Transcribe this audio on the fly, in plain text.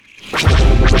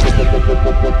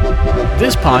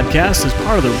This podcast is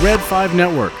part of the Red 5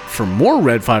 Network. For more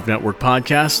Red 5 Network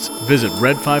podcasts, visit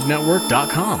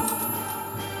red5network.com.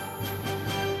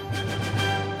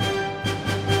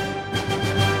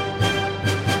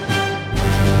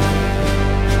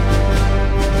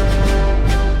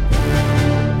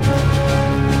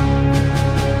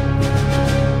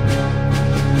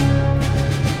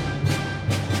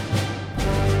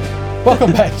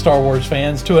 Welcome back, Star Wars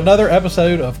fans, to another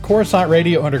episode of Coruscant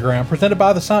Radio Underground, presented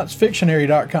by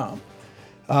theScienceFictionary.com.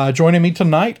 Joining me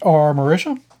tonight are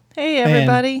Marisha. Hey,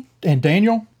 everybody. And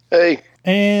Daniel. Hey.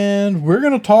 And we're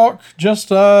going to talk, just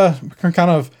kind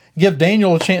of give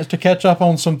Daniel a chance to catch up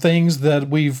on some things that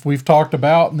we've talked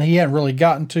about and he hadn't really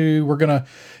gotten to. We're going to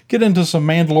get into some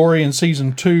Mandalorian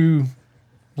Season 2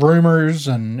 rumors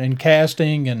and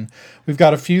casting, and we've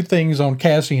got a few things on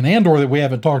Cassian Andor that we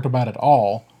haven't talked about at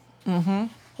all. And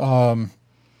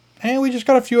we just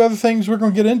got a few other things we're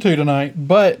going to get into tonight.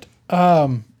 But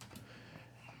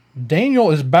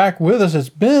Daniel is back with us.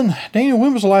 Daniel,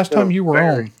 when was the last time you were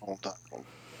on?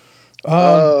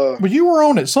 But you were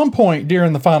on at some point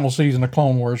during the final season of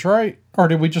Clone Wars, right? Or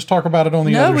did we just talk about it on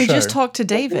the other show? No, we just talked to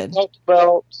David.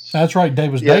 That's right.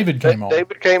 David came on.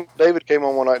 David came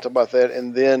on one night to talk about that,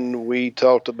 and then we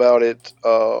talked about it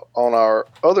on our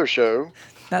other show.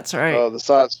 That's right.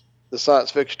 The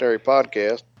Science Fictionary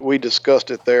podcast. We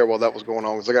discussed it there while that was going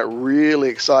on because I got really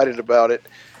excited about it,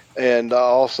 and I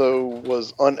also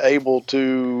was unable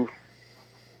to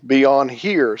be on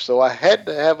here, so I had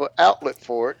to have an outlet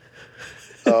for it.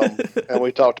 And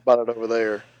we talked about it over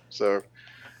there. So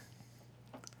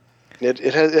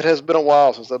it has been a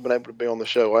while since I've been able to be on the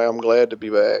show. I am glad to be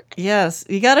back. Yes,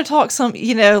 you got to talk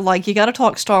you got to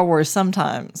talk Star Wars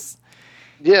sometimes.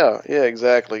 Yeah,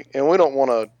 exactly. And we don't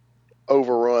want to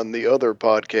overrun the other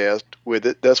podcast with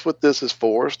it. That's what this is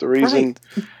for. It's the reason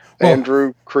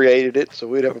Andrew created it, so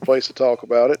we'd have a place to talk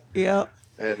about it. Yeah.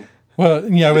 And in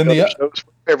the shows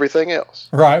for everything else.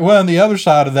 Right. Well, and the other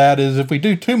side of that is if we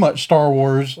do too much Star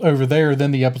Wars over there,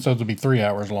 then the episodes will be 3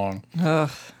 hours long.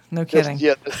 Ugh, no kidding.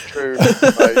 That's true. Right.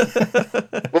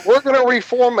 But we're going to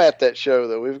reformat that show,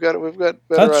 though. We've got better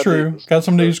That's ideas. true. Got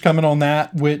some news coming on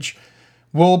that, which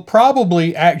will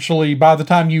probably actually, by the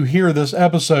time you hear this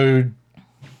episode,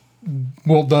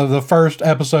 the first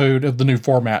episode of the new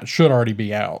format should already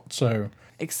be out. So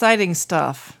exciting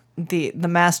stuff. The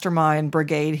mastermind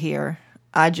brigade here.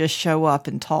 I just show up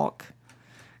and talk.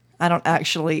 I don't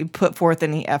actually put forth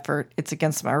any effort. It's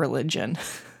against my religion.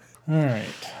 All right.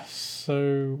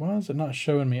 So why is it not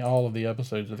showing me all of the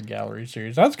episodes of the Gallery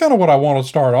series? That's kind of what I want to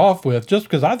start off with, just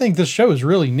because I think this show is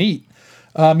really neat.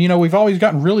 We've always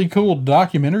gotten really cool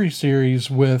documentary series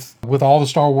with all the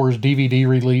Star Wars DVD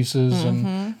releases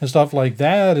and stuff like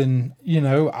that. And,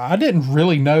 I didn't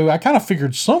really know. I kind of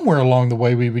figured somewhere along the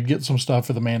way we would get some stuff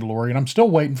for The Mandalorian. I'm still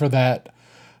waiting for that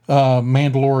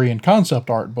Mandalorian concept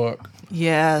art book.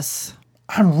 Yes.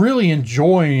 I'm really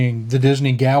enjoying the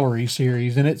Disney Gallery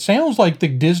series. And it sounds like the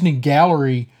Disney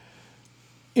Gallery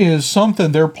is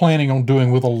something they're planning on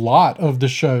doing with a lot of the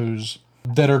shows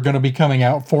that are going to be coming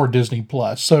out for Disney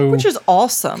Plus. Which is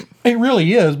awesome. It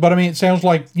really is. But it sounds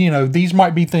like, these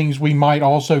might be things we might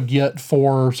also get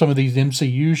for some of these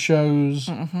MCU shows.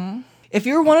 Mm-hmm. If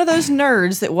you're one of those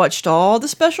nerds that watched all the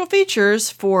special features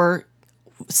for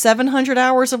 700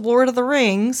 hours of Lord of the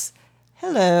Rings,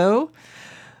 hello,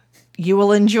 you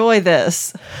will enjoy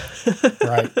this.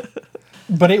 Right.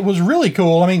 But it was really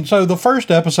cool. So the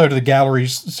first episode of the Gallery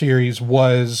series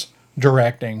was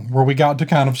directing, where we got to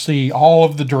kind of see all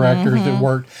of the directors that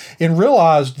worked and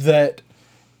realized that,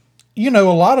 a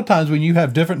lot of times when you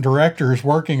have different directors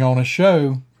working on a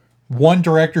show, one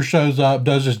director shows up,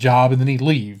 does his job, and then he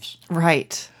leaves.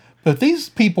 Right. But these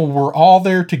people were all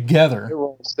there together. They were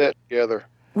all set together.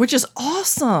 Which is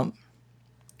awesome.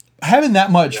 Having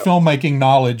that much filmmaking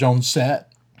knowledge on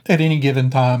set at any given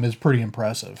time is pretty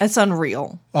impressive. It's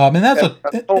unreal. And that's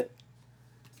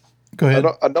Go ahead.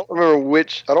 I don't remember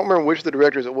which of the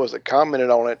directors it was that commented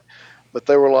on it, but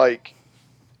they were like,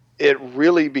 it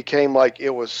really became like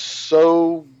it was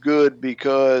so good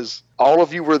because all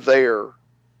of you were there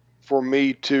for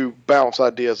me to bounce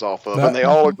ideas off of. And they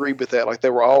all agreed with that. Like they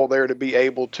were all there to be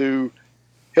able to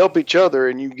help each other,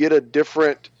 and you get a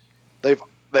different,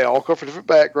 they all come from different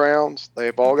backgrounds.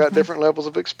 They've all got different levels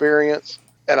of experience.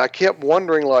 And I kept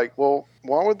wondering, like, well,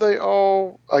 why would they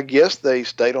all, I guess they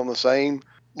stayed on the same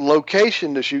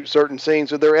location to shoot certain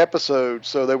scenes of their episodes,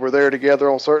 so they were there together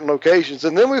on certain locations.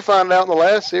 And then we find out in the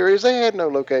last series they had no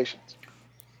locations.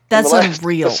 That's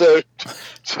unreal. Episode.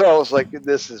 So I was like,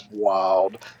 this is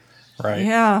wild. Right.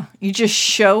 Yeah. You just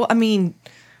show,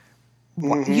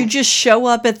 you just show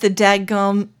up at the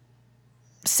dadgum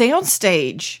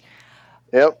soundstage.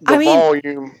 Yep, the I mean,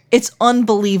 volume. It's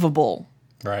unbelievable.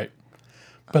 Right.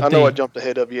 But I know I jumped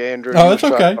ahead of you, Andrew. Oh, You it's were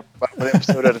trying okay. to talk about one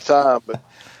episode at a time, but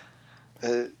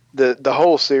the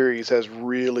whole series has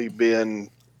really been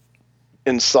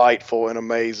insightful and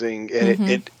amazing,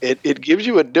 and it gives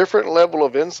you a different level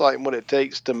of insight in what it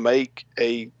takes to make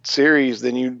a series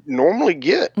than you normally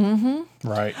get.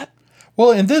 Right.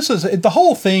 Well, and the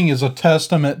whole thing is a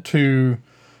testament to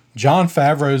Jon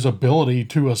Favreau's ability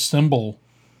to assemble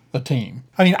a team.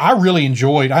 I mean, I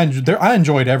enjoyed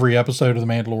every episode of The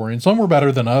Mandalorian. Some were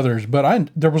better than others, but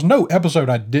there was no episode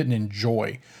I didn't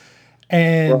enjoy.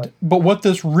 And but what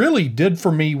this really did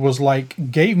for me was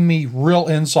gave me real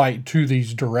insight to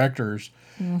these directors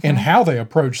and how they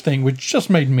approach things, which just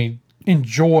made me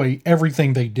enjoy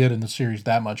everything they did in the series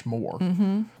that much more.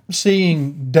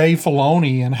 Seeing Dave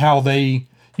Filoni and how they,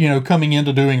 coming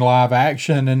into doing live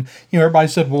action, and everybody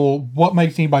said, well, what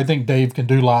makes anybody think Dave can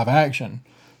do live action?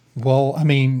 Well, I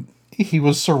mean, he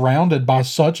was surrounded by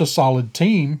such a solid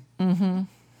team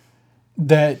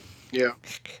that Yeah.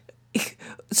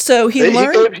 So he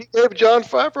learned. He gave Jon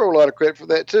Favreau a lot of credit for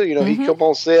that too. He come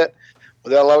on set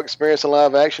without a lot of experience in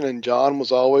live action, and Jon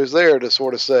was always there to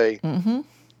sort of say,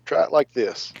 "Try it like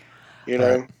this,"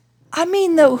 Right. I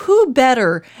mean, though, who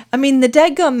better? I mean, the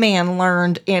dadgum man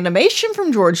learned animation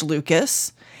from George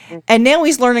Lucas, and now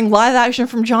he's learning live action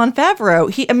from Jon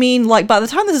Favreau. By the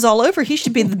time this is all over, he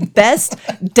should be the best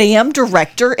damn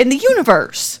director in the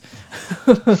universe.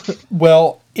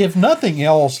 Well, if nothing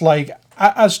else,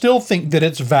 I still think that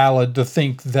it's valid to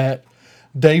think that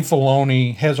Dave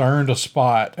Filoni has earned a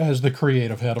spot as the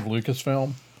creative head of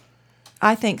Lucasfilm.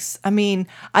 I think.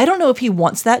 I don't know if he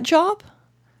wants that job,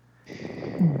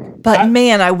 but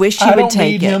I wish he I would don't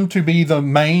take need it. him to be the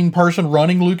main person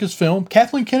running Lucasfilm.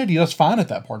 Kathleen Kennedy does fine at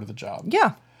that part of the job.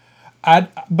 Yeah.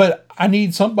 But I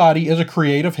need somebody as a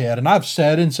creative head, and I've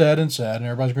said, and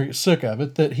everybody's going to get sick of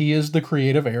it, that he is the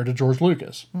creative heir to George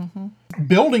Lucas.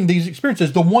 Building these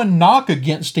experiences, the one knock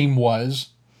against him was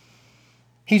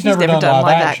he's never done live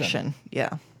action.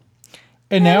 Yeah.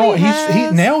 And Well,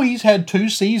 now he's had 2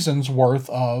 seasons worth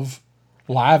of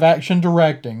live action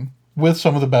directing with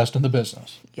some of the best in the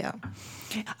business. Yeah.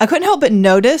 I couldn't help but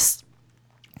notice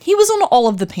he was on all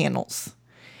of the panels.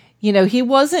 He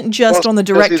wasn't just on the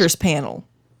director's panel.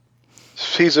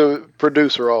 He's a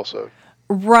producer also.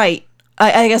 Right.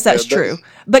 I guess that's true.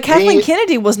 But Kathleen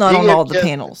Kennedy was not on all the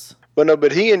panels.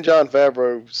 But he and Jon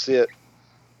Favreau sit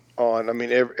on,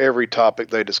 every topic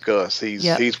they discuss.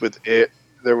 He's with it.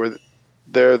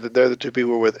 They're the two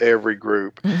people with every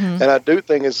group. And I do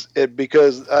think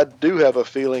because I do have a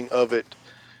feeling of it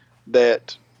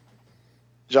that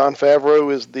Jon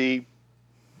Favreau is the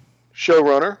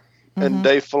showrunner and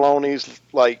Dave Filoni's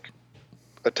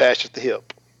attached at the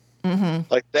hip.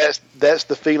 That's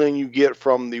the feeling you get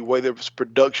from the way this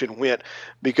production went,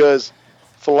 because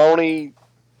Filoni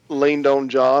leaned on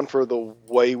Jon for the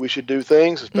way we should do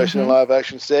things, especially in a live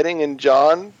action setting, and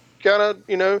Jon kind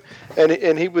of,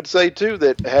 and he would say too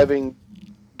that having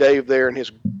Dave there and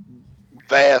his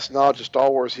vast knowledge of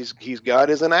Star Wars, he's got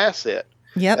as an asset.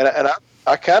 Yep. And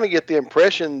I kind of get the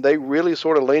impression they really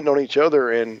sort of leaned on each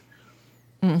other and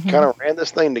kind of ran this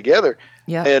thing together.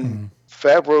 Yeah. And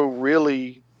Favreau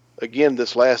really, again,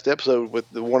 this last episode with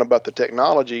the one about the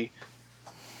technology,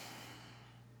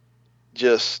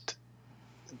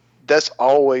 that's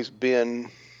always been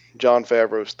Jon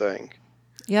Favreau's thing.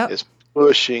 Yep. Is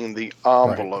pushing the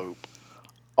envelope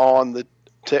on the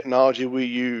technology we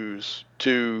use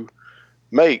to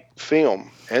make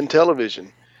film and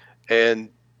television. And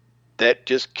that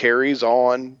just carries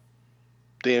on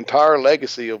the entire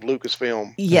legacy of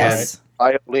Lucasfilm. Yes.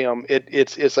 And ILM,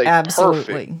 it's a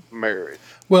Absolutely. perfect marriage.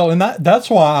 Well, and that's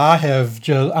why I've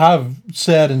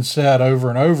said over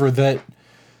and over that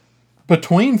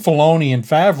between Filoni and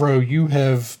Favreau, you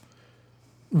have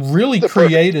really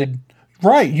created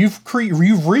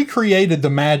you've recreated the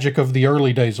magic of the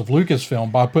early days of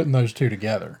Lucasfilm by putting those two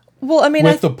together. Well,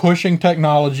 with the pushing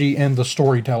technology and the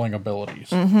storytelling abilities.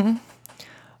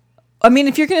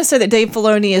 If you're going to say that Dave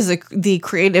Filoni is the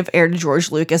creative heir to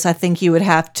George Lucas, I think you would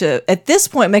have to, at this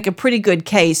point, make a pretty good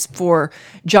case for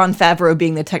Jon Favreau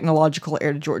being the technological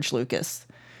heir to George Lucas.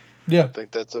 Yeah. I think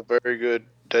that's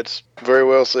that's very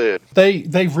well said.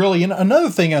 They've really, and another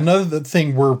thing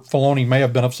where Filoni may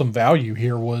have been of some value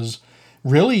here was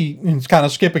really, and it's kind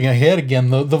of skipping ahead again,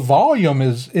 the volume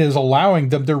is allowing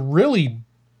them, they're really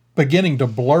beginning to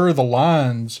blur the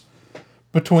lines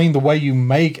between the way you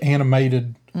make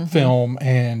animated film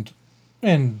and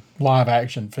live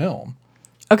action film.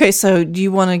 Okay, so do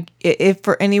you want to, if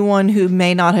for anyone who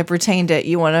may not have retained it,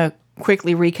 you want to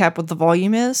quickly recap what the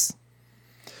volume is?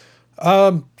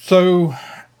 So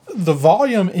the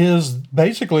volume is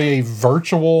basically a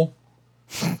virtual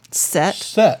set.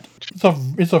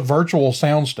 It's a virtual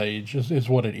soundstage is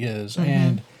what it is.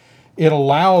 And it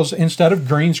allows, instead of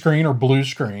green screen or blue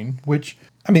screen, which,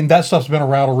 I mean, that stuff's been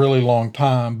around a really long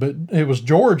time, but it was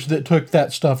George that took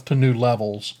that stuff to new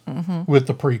levels with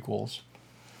the prequels.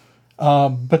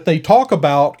 But they talk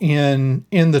about in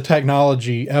the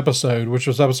technology episode, which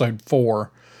was episode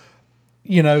 4,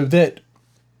 that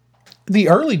the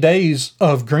early days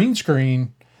of green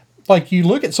screen, like you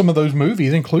look at some of those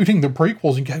movies, including the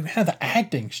prequels, and go, man, the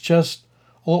acting's just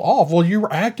a little off. Well, you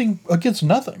were acting against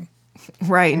nothing.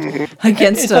 Right.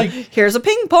 Against It's like, here's a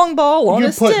ping pong ball on you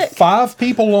a put stick. 5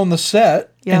 people on the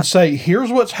set Yeah. and say,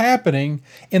 here's what's happening,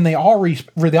 and they all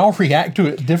react to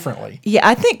it differently. Yeah,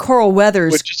 I think Coral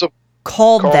Weathers Which is a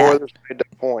called Carl that. Weathers made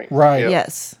that point. Right. Yeah.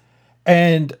 Yes.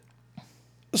 And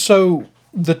so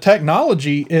the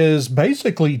technology is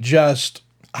basically just,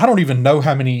 I don't even know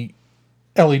how many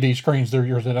LED screens they're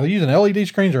using. Are they using LED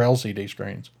screens or LCD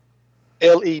screens?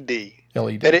 LED.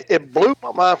 LED. And it blew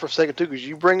my mind for a second too, because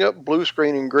you bring up blue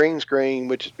screen and green screen,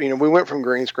 which we went from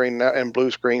green screen now, and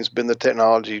blue screen's been the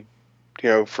technology,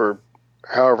 for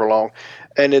however long,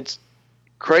 and it's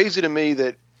crazy to me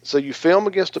that so you film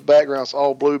against a background it's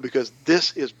all blue because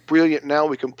this is brilliant. Now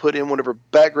we can put in whatever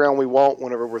background we want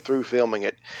whenever we're through filming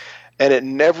it, and it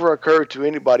never occurred to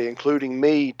anybody, including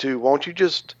me, to won't you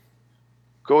just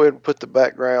go ahead and put the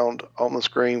background on the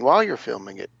screen while you're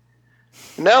filming it.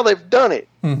 Now they've done it.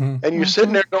 And you're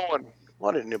sitting there going,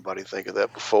 why didn't anybody think of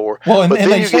that before? Well, but then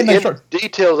they you said get into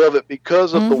details of it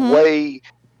because of the way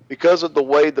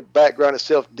the background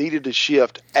itself needed to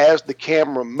shift as the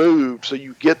camera moved, so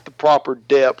you get the proper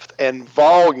depth and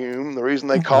volume. The reason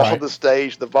they call the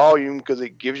stage the volume, because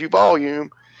it gives you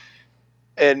volume.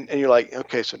 And you're like,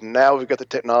 okay, so now we've got the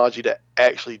technology to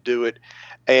actually do it.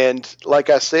 And like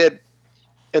I said,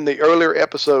 in the earlier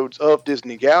episodes of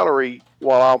Disney Gallery,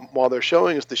 while they're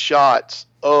showing us the shots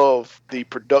of the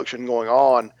production going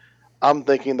on, I'm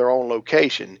thinking they're on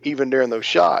location, even during those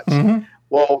shots.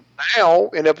 Well, now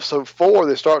in episode 4,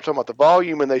 they start talking about the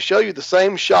volume, and they show you the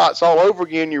same shots all over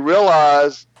again. You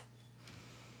realize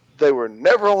they were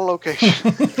never on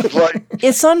location.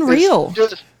 It's unreal.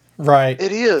 Right.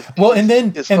 It is. Well, and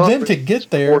then to get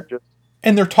there,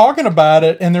 and they're talking about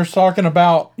it, and they're talking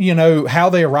about, how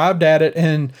they arrived at it,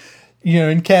 and,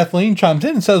 and Kathleen chimes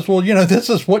in and says, well, this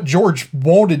is what George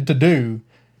wanted to do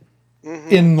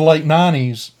in the late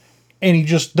 90s, and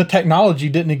the technology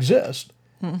didn't exist.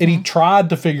 And he tried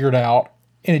to figure it out,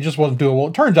 and it just wasn't doable.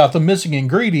 It turns out the missing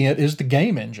ingredient is the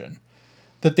game engine.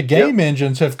 That the game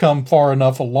engines have come far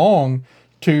enough along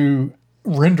to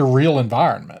render real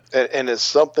environment. And it's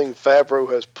something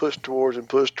Favreau has pushed towards,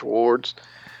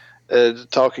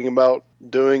 talking about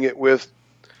doing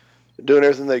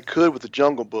everything they could with the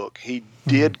Jungle Book. He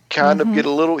did kind of get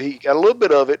he got a little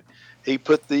bit of it. He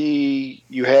put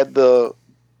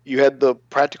you had the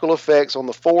practical effects on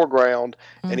the foreground,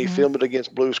 and he filmed it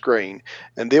against blue screen.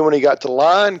 And then when he got to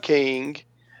Lion King,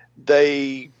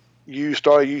 you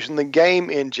started using the game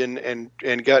engine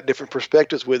and got different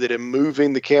perspectives with it and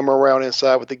moving the camera around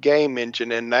inside with the game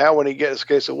engine. And now when he gets,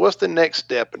 okay, so what's the next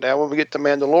step? And now when we get to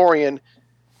Mandalorian,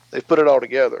 they put it all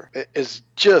together. It's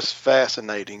just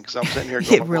fascinating, because I'm sitting here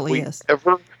going, It really is.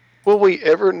 Will we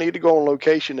ever need to go on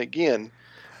location again?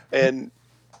 And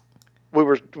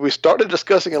we started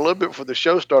discussing a little bit before the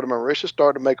show started. Marisha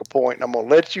started to make a point, and I'm going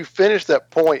to let you finish that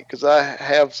point because I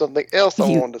have something else I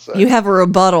wanted to say. You have a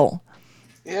rebuttal.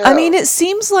 Yeah. I mean, it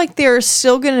seems like there are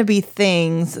still going to be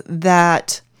things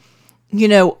that,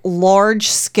 large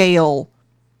scale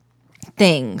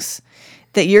things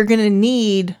that you're going to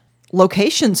need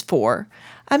locations for.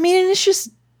 I mean,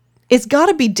 it's got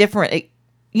to be different,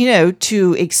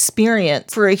 to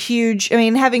experience for a huge,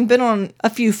 having been on a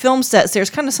few film sets,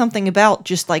 there's kind of something about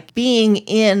just like being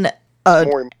in a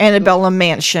Annabella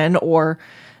mansion or,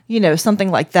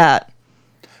 something like that.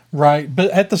 Right.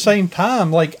 But at the same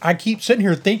time, like, I keep sitting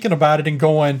here thinking about it and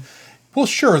going, well,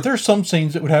 sure, there's some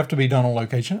scenes that would have to be done on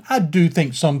location. I do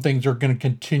think some things are going to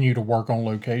continue to work on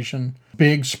location.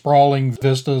 Big, sprawling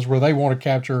vistas where they want to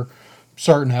capture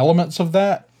certain elements of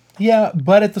that. Yeah,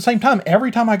 but at the same time,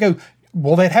 every time I go,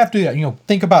 well, they'd have to do that.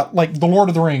 Think about, like, the Lord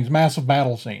of the Rings massive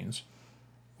battle scenes.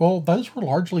 Well, those were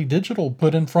largely digital,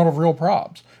 put in front of real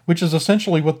props, which is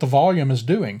essentially what the volume is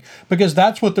doing. Because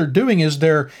that's what they're doing is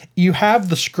you have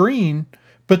the screen,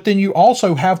 but then you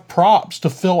also have props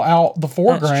to fill out the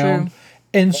foreground. That's true.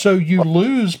 And so you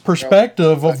lose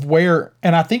perspective of where,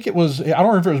 and I think I don't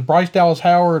know if it was Bryce Dallas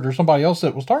Howard or somebody else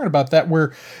that was talking about that,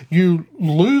 where you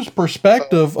lose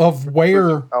perspective of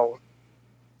where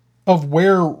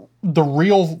the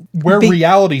real where Be-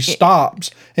 reality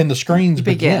stops and the screens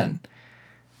begin.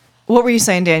 What were you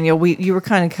saying, Daniel? You were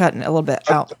kind of cutting a little bit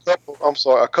out. I'm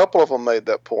sorry. A couple of them made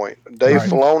that point. Dave Right.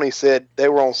 Filoni said they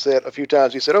were on set a few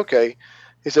times. He said, "Okay."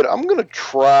 He said, "I'm going to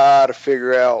try to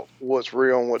figure out what's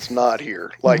real and what's not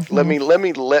here. Like, let me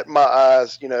let my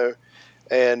eyes,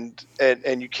 and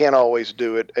you can't always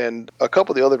do it." And a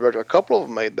couple of the other directors, a couple of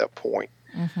them made that point.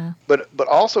 But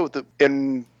also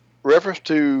in reference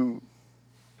to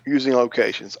using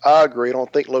locations, I agree. I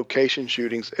don't think location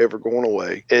shooting's ever going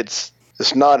away. It's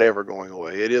not ever going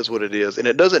away. It is what it is, and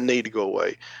it doesn't need to go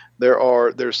away.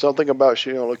 There's something about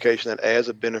shooting on location that adds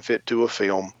a benefit to a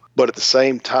film, but at the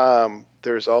same time,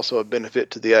 there's also a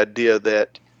benefit to the idea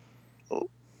that,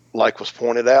 like was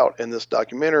pointed out in this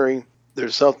documentary,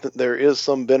 there is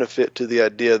some benefit to the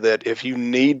idea that if you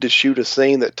need to shoot a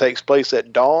scene that takes place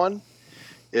at dawn,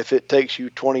 if it takes you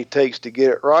 20 takes to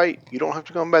get it right, you don't have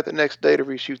to come back the next day to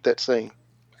reshoot that scene.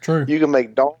 True. You can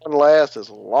make dawn last as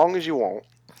long as you want.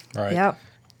 Right. Yeah.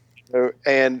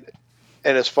 And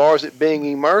as far as it being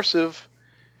immersive,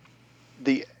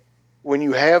 when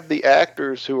you have the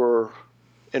actors who are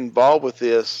involved with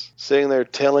this sitting there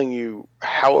telling you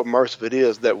how immersive it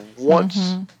is, that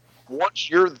once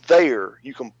you're there,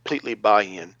 you completely buy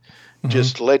in.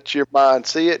 Just let your mind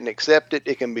see it and accept it.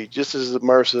 It can be just as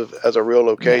immersive as a real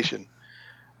location.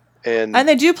 And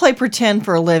they do play pretend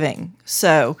for a living.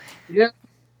 So,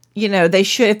 they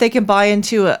should, if they can buy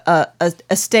into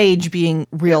a stage being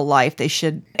real life, they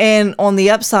should. And on the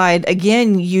upside,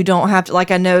 again, you don't have to, like,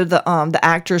 I know the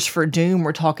actors for Doom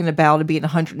were talking about it being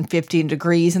 115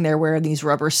 degrees and they're wearing these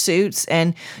rubber suits,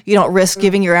 and you don't risk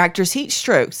giving your actors heat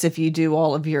strokes if you do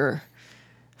all of your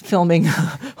filming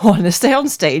on a sound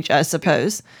stage, I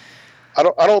suppose. I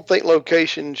don't think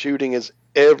location shooting is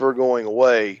ever going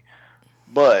away,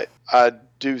 but I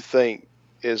do think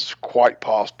it's quite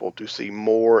possible to see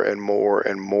more and more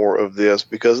and more of this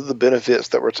because of the benefits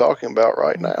that we're talking about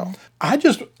right now.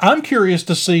 I'm curious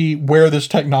to see where this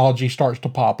technology starts to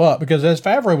pop up, because as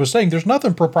Favreau was saying, there's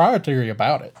nothing proprietary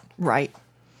about it. Right.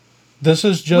 This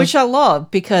is just... Which I love,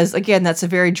 because, again, that's a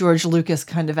very George Lucas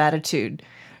kind of attitude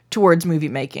towards movie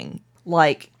making.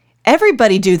 Like,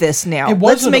 everybody do this now.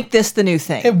 Let's make this the new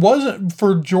thing. It wasn't,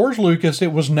 for George Lucas,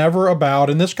 it was never about,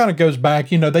 and this kind of goes back,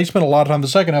 they spent a lot of time, the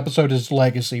second episode is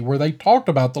Legacy, where they talked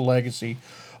about the legacy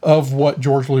of what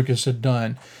George Lucas had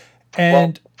done.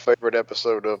 And favorite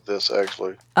episode of this,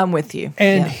 actually. I'm with you.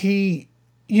 And he,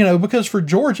 because for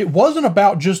George, it wasn't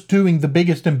about just doing the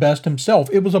biggest and best himself.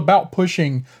 It was about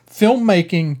pushing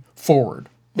filmmaking forward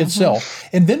itself.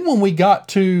 And then when we got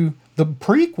to the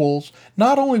prequels,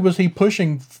 not only was he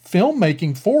pushing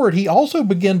filmmaking forward, he also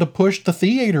began to push the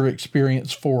theater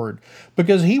experience forward,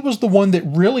 because he was the one that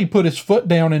really put his foot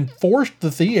down and forced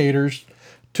the theaters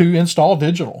to install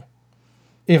digital.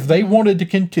 If they wanted to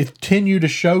continue to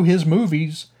show his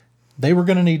movies, they were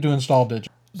going to need to install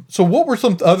digital. So what were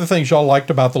some other things y'all liked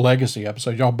about the Legacy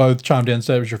episode? Y'all both chimed in and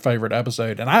said it was your favorite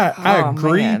episode. And I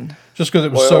agree, just because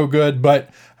it was so good, but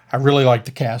I really liked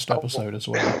the cast episode as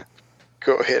well.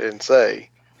 Go ahead and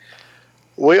say,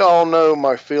 we all know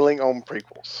my feeling on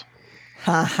prequels.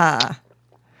 Ha ha.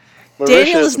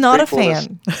 Daniel is not a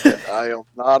fan. I am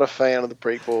not a fan of the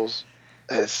prequels.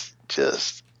 It's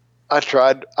just, I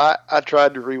tried to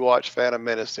rewatch Phantom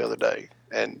Menace the other day,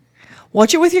 and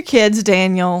watch it with your kids,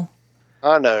 Daniel.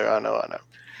 I know.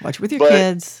 Watch it with your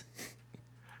kids.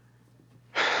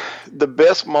 The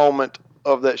best moment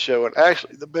of that show, and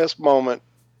actually the best moment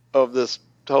of this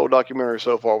whole documentary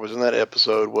so far, was in that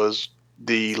episode, was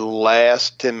the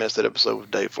last 10 minutes of that episode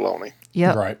with Dave Filoni.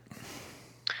 Yep. Right.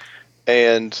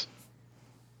 And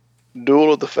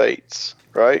Duel of the Fates,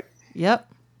 right? Yep.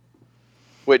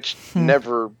 Which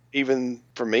never, even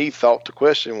for me, thought to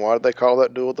question, why did they call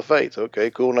that Duel of the Fates? Okay,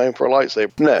 cool name for a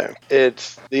lightsaber. No,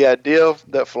 it's the idea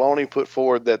that Filoni put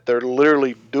forward that they're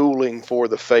literally dueling for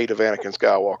the fate of Anakin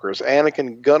Skywalker. Is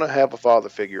Anakin gonna have a father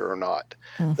figure or not?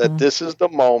 That this is the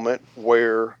moment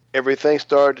where everything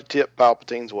started to tip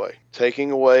Palpatine's way, taking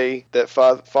away that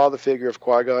father figure of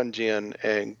Qui-Gon Jinn,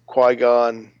 and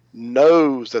Qui-Gon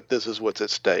knows that this is what's at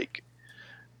stake.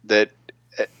 That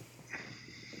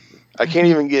I can't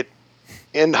even get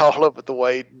into all of it the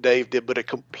way Dave did, but it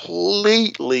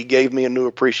completely gave me a new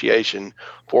appreciation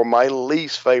for my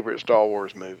least favorite Star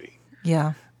Wars movie.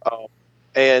 Yeah.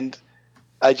 And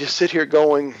I just sit here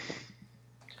going,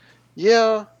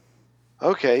 yeah,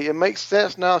 okay, it makes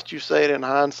sense now that you say it in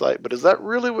hindsight, but is that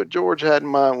really what George had in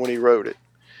mind when he wrote it?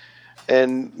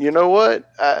 And you know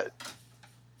what?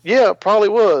 Yeah, it probably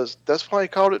was. That's why he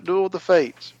called it Duel of the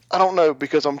Fates. I don't know,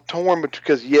 because I'm torn,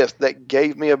 because yes, that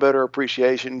gave me a better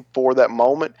appreciation for that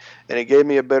moment, and it gave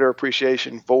me a better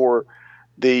appreciation for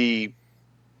the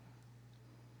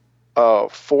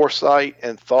foresight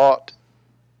and thought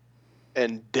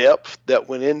and depth that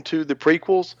went into the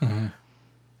prequels. Mm-hmm.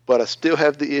 But I still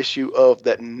have the issue of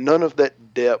that none of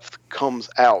that depth comes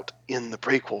out in the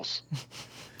prequels.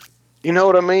 You know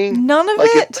what I mean? None of like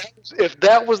it. If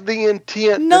that was the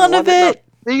intent, None then of why didn't it.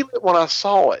 I feel it when I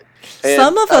saw it?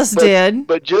 Some of us did.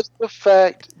 But just the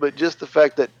fact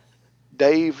that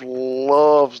Dave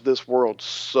loves this world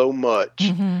so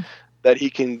much that he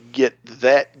can get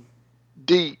that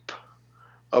deep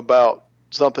about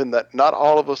something that not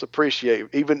all of us appreciate,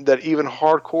 even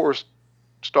hardcore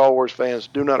Star Wars fans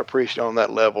do not appreciate on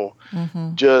that level,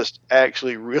 just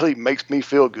actually really makes me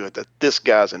feel good that this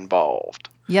guy's involved.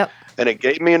 Yep. And it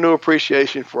gave me a new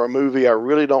appreciation for a movie I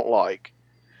really don't like.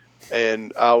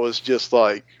 And I was just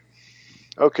like,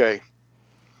 okay,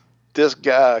 this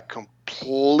guy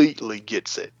completely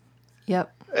gets it.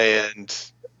 Yep.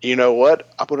 And you know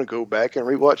what? I'm going to go back and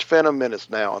rewatch Phantom Menace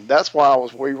now. And that's why I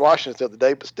was rewatching it the other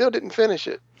day, but still didn't finish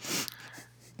it.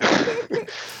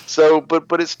 So,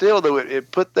 but it's still, though,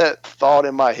 it put that thought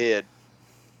in my head.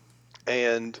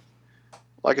 And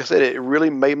like I said, it really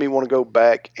made me want to go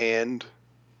back and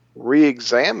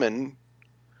re-examine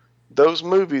those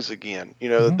movies again. You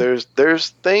know, there's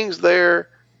things there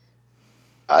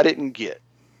I didn't get.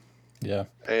 Yeah.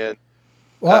 And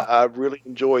Well, I really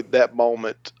enjoyed that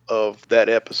moment of that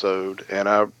episode, and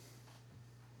I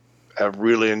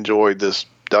really enjoyed this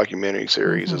documentary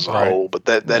series as a Right. whole, but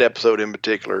that episode in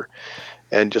particular,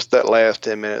 and just that last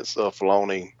 10 minutes of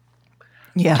Filoni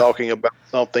Yeah. talking about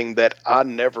something that I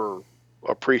never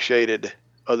appreciated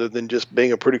other than just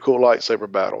being a pretty cool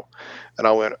lightsaber battle. And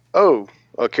I went, oh,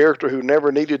 a character who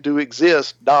never needed to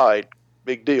exist died.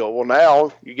 Big deal. Well,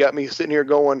 now you got me sitting here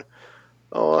going,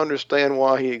 oh, I understand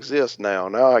why he exists now.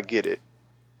 Now I get it.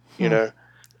 You know?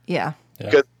 Yeah.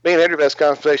 Because me and Andrew had this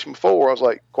conversation before. I was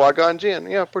like, Qui-Gon Jinn,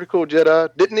 yeah, pretty cool Jedi.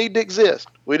 Didn't need to exist.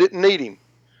 We didn't need him.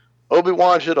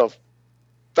 Obi-Wan should have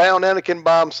found Anakin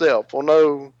by himself. Well,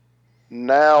 no,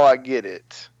 now I get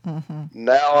it.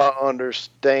 Now I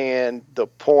understand the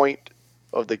point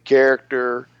of the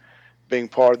character being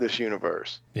part of this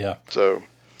universe. Yeah. So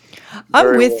I'm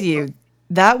very with well you.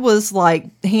 That was like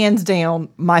hands down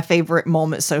my favorite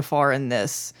moment so far in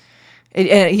this.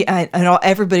 And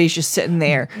everybody's just sitting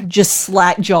there, just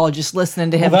slack jaw, just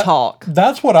listening to him talk.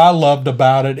 That's what I loved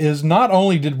about it, is not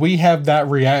only did we have that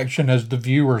reaction as the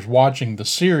viewers watching the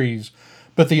series,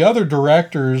 but the other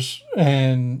directors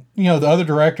and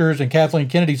Kathleen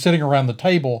Kennedy sitting around the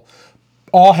table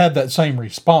all had that same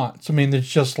response. I mean, it's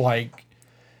just like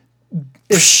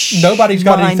nobody's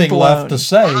got Mind anything blown. left to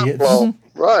say. It's, Well,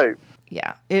 right.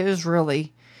 Yeah, it was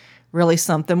really, really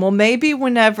something. Well, maybe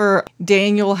whenever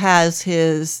Daniel has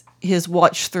his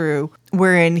watch through,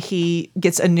 wherein he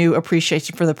gets a new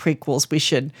appreciation for the prequels,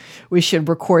 we should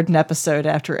record an episode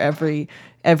after every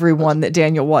one that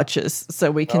Daniel watches,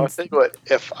 so we can. I'll tell you what,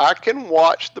 if I can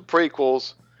watch the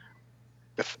prequels,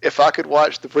 if I could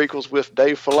watch the prequels with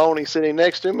Dave Filoni sitting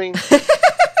next to me,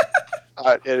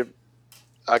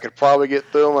 I could probably get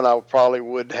through them, and I probably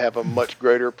would have a much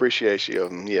greater appreciation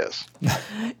of them. Yes.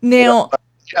 Now,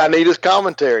 I need his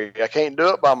commentary. I can't do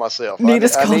it by myself. I need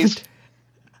some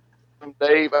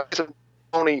Dave. I need some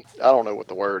Filoni. I don't know what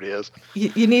the word is.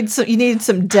 you need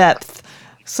some depth,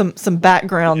 some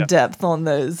background depth on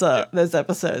those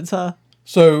episodes, huh?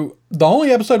 So the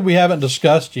only episode we haven't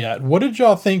discussed yet, what did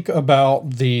y'all think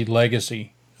about the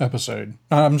Legacy episode?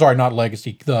 I'm sorry, not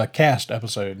Legacy, the Cast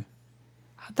episode.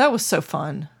 That was so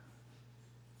fun.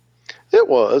 It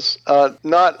was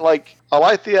not like, I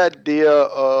like the idea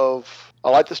of, I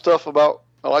like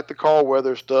the Carl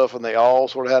Weathers stuff, and they all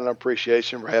sort of had an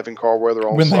appreciation for having Carl Weathers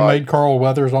on When site. they made Carl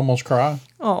Weathers almost cry.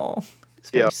 Oh, it's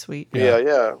very sweet.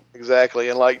 Yeah, exactly.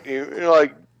 And like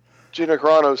like Gina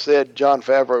Carano said, Jon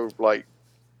Favreau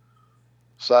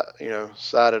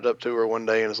sided up to her one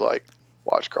day and was like,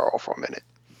 "Watch Carl for a minute.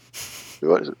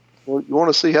 You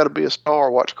want to see how to be a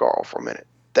star? Watch Carl for a minute.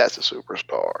 That's a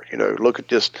superstar. Look at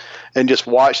just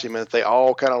watch him." And they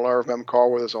all kind of learn from him.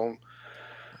 Carl Weathers on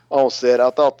set. I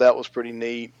thought that was pretty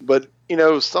neat. But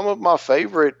some of my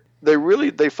favorite,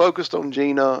 they focused on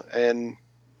Gina and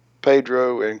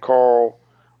Pedro and Carl,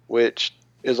 which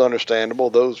is understandable.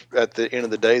 Those, at the end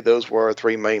of the day, those were our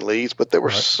three main leads. But there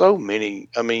were so many.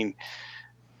 I mean,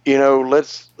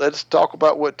 let's talk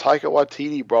about what Taika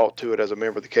Waititi brought to it as a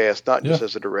member of the cast, not just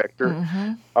as a director.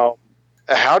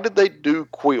 How did they do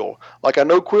Quill? Like, I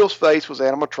know Quill's face was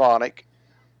animatronic.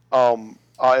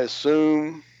 I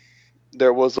assume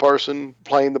there was a person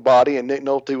playing the body, and Nick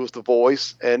Nolte was the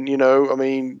voice. And I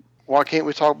mean, why can't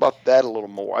we talk about that a little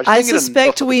more? just I didn't get suspect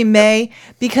enough of we it. may,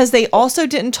 because they also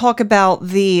didn't talk about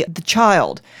the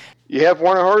child. You have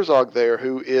Werner Herzog there,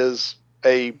 who is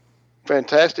a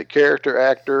fantastic character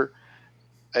actor,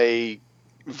 a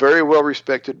very well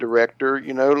respected director.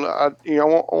 I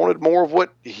wanted more of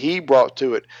what he brought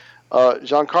to it.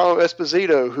 Giancarlo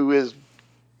Esposito, who is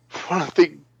one of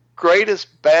the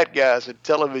greatest bad guys in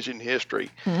television history.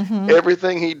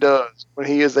 Everything he does when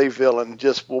he is a villain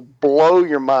just will blow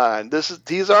your mind.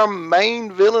 He's our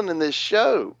main villain in this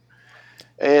show,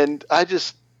 and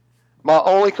my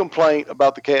only complaint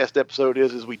about the cast episode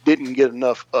is we didn't get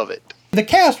enough of it. The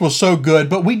cast was so good,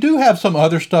 but we do have some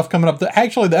other stuff coming up.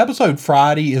 Actually, the episode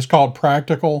Friday is called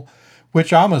Practical,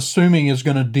 which I'm assuming is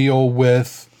going to deal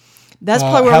with That's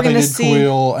probably where how we're they going to did see.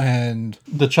 Quill and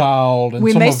the child. And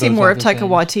We some may of see those more of other Taika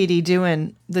things. Waititi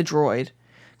doing the droid,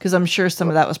 because I'm sure some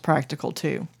of that was practical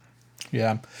too.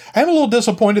 Yeah. I'm a little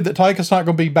disappointed that Taika's not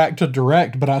going to be back to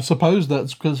direct, but I suppose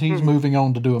that's because he's moving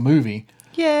on to do a movie.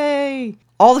 Yay!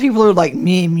 All the people are like,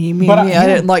 me. But I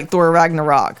didn't like Thor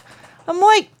Ragnarok. I'm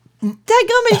like,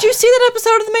 dadgummit, did you see that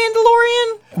episode of The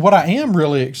Mandalorian? What I am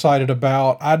really excited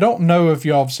about, I don't know if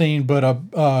y'all have seen, but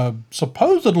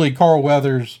supposedly Carl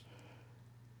Weathers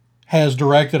has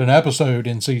directed an episode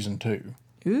in season 2.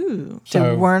 Ooh.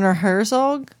 So- Did Werner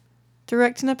Herzog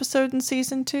direct an episode in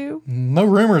season 2? No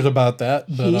rumors about that.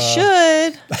 But, He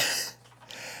should.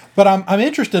 But I'm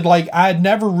interested. Like, I'd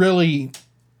never really.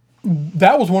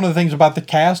 That was one of the things about the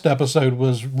cast episode,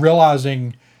 was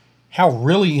realizing how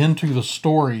really into the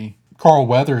story Carl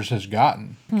Weathers has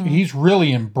gotten. He's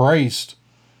really embraced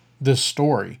this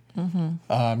story.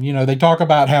 They talk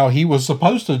about how he was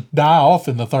supposed to die off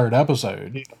in the 3rd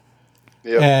episode.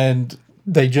 Yep. And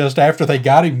they just, after they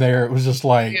got him there, it was just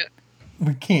like,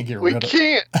 we can't get We rid of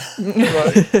it.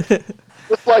 can't. Right.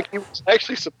 It's like he was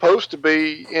actually supposed to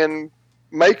be in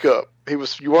makeup. You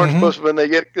weren't supposed to. When you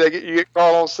get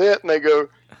called on set, and they go,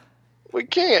 "We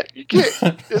can't. You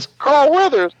can't. It's Carl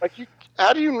Weathers. Like,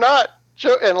 how do you not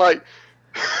show?" And like,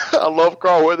 I love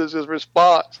Carl Weathers'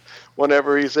 response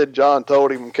whenever he said John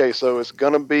told him, "Okay, so it's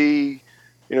gonna be,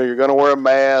 you're gonna wear a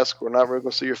mask. We're not really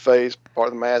gonna see your face. Part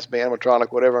of the mask, be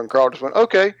animatronic, whatever." And Carl just went,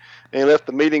 "Okay," and he left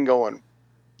the meeting going,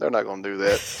 "They're not gonna do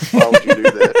that. Why would you do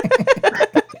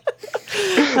that?"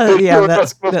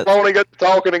 That's phone and get to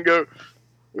talking and go,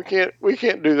 we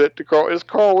can't do that to Carl. It's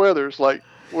Carl Weathers. Like,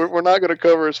 we're not going to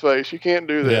cover his face. You can't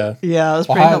do that. Yeah, it was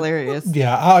Well, pretty hilarious.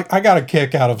 Yeah, I got a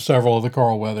kick out of several of the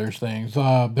Carl Weathers things.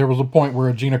 There was a point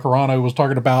where Gina Carano was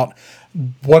talking about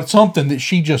something that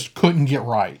she just couldn't get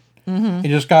right.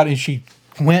 She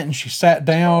went and she sat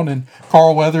down, and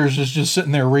Carl Weathers is just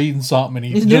sitting there reading something.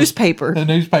 And The newspaper, and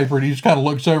he just kind of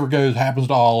looks over, goes, "Happens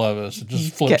to all of us." It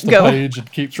just flips the Go. page and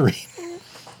keeps reading.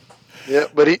 Yeah,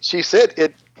 but she said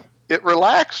it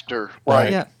relaxed her.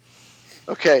 Like, Yeah.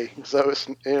 okay, so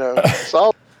it's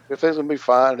all, if things will be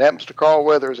fine. It happens to Carl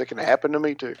Weathers. It can happen to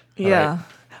me too. Yeah.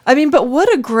 I mean, but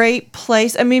what a great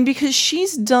place. I mean, because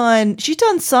she's done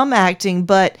some acting,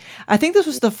 but I think this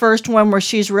was the first one where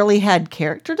she's really had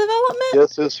character development.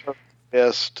 This is her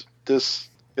best. It's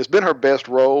been her best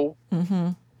role,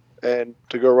 and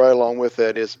to go right along with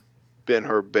that, it's been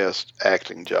her best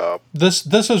acting job. This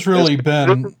has really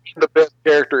been the best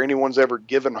character anyone's ever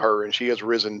given her, and she has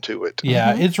risen to it.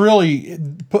 Yeah, it's really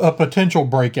a potential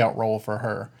breakout role for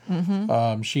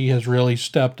her. She has really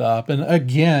stepped up, and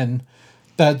again,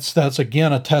 that's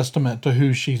again a testament to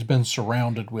who she's been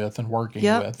surrounded with and working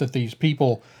with. That these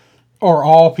people are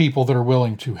all people that are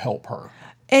willing to help her.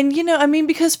 And, I mean,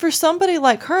 because for somebody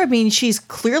like her, I mean, she's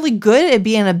clearly good at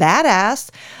being a badass,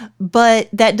 but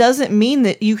that doesn't mean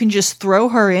that you can just throw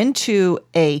her into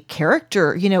a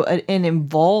character, an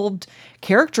involved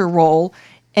character role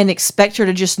and expect her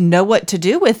to just know what to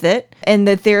do with it. And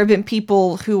that there have been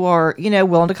people who are,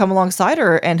 willing to come alongside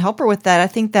her and help her with that. I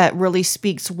think that really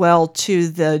speaks well to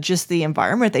the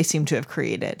environment they seem to have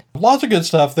created. Lots of good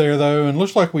stuff there, though, and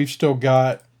looks like we've still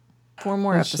got 4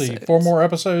 more episodes. 4 more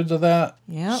episodes of that.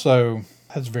 Yeah. So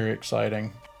that's very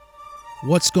exciting.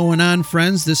 What's going on,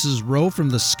 friends? This is Ro from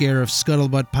the Scare of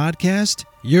Scuttlebutt podcast.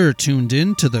 You're tuned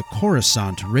in to the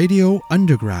Coruscant Radio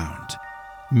Underground.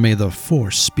 May the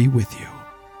Force be with you.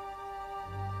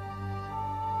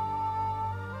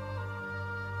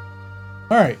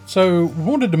 All right, so we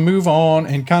wanted to move on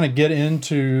and kind of get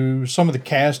into some of the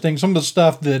casting, some of the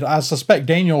stuff that I suspect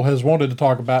Daniel has wanted to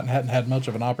talk about and hadn't had much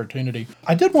of an opportunity.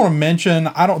 I did want to mention,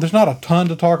 there's not a ton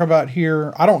to talk about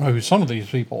here. I don't know who some of these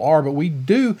people are, but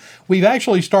we've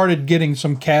actually started getting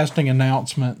some casting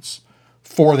announcements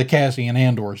for the Cassian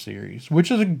Andor series,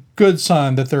 which is a good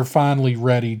sign that they're finally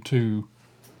ready to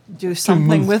Do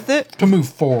something move- with it. to move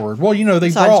forward. Well, they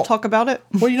Besides brought talk about it.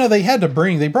 well,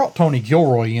 they brought Tony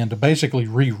Gilroy in to basically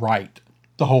rewrite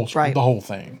the whole Right. the whole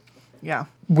thing. Yeah.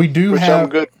 We do Which have I'm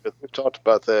good with. We've talked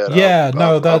about that. Yeah,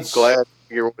 I'm that's- glad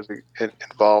you was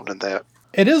involved in that.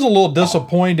 It is a little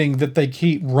disappointing that they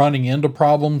keep running into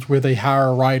problems where they hire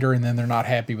a writer and then they're not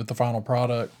happy with the final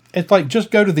product. It's like,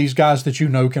 just go to these guys that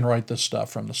can write this stuff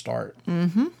from the start.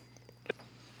 Mm-hmm.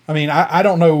 I mean, I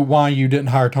don't know why you didn't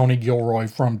hire Tony Gilroy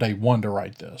from day one to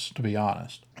write this, to be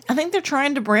honest. I think they're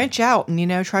trying to branch out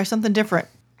and, try something different.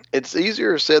 It's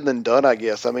easier said than done, I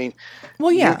guess. I mean,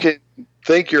 Well, yeah. you can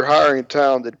think you're hiring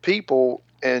talented people,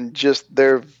 and just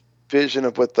their vision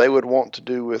of what they would want to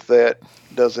do with that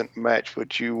doesn't match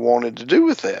what you wanted to do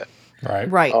with that. Right.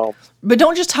 Right. Um, But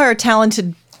don't just hire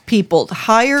talented people.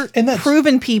 Hire And that's-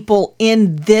 proven people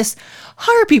in this.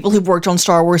 Hire people who've worked on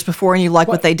Star Wars before and you like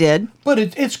what they did. But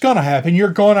it's going to happen. You're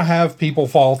going to have people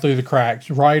fall through the cracks.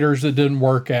 Writers that didn't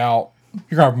work out.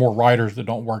 You're going to have more writers that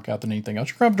don't work out than anything else.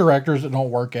 You're going to have directors that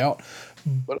don't work out.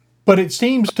 But it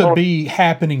seems to be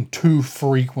happening too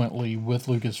frequently with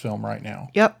Lucasfilm right now.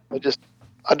 Yep.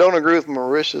 I don't agree with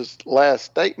Marisha's last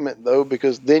statement, though,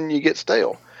 because then you get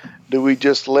stale. Do we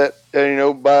just let,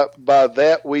 by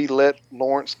that we let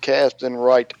Lawrence Kasdan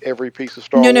write every piece of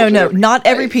Star Wars? No, every not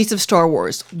every day? piece of Star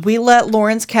Wars. We let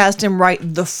Lawrence Kasdan write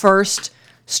the first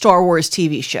Star Wars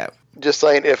TV show. Just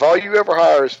saying, if all you ever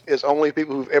hire is only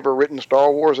people who've ever written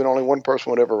Star Wars, and only one person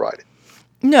would ever write it.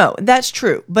 No, that's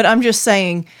true. But I'm just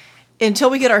saying, until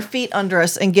we get our feet under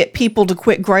us and get people to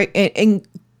quit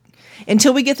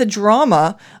until we get the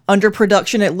drama under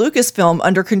production at Lucasfilm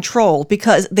under control,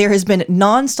 because there has been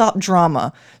nonstop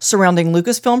drama surrounding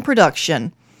Lucasfilm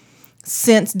production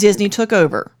since Disney took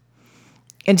over.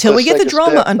 Until we Let's get the take a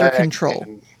drama step under back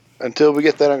control. Until we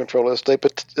get that under control, let's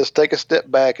take a step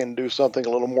back and do something a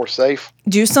little more safe.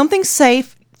 Do something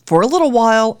safe for a little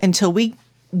while until we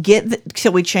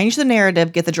till we change the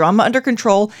narrative, get the drama under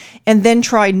control, and then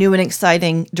try new and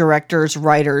exciting directors,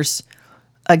 writers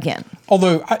again.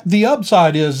 Although the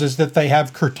upside is that they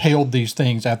have curtailed these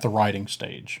things at the writing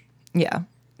stage. Yeah.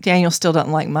 Daniel still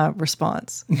doesn't like my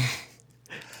response.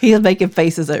 He's making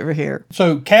faces over here.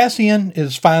 So Cassian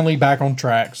is finally back on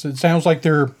tracks. It sounds like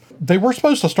they were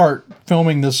supposed to start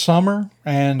filming this summer,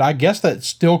 and I guess that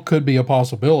still could be a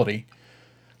possibility.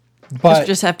 But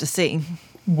Just have to see.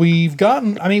 we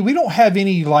don't have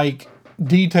any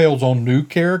details on new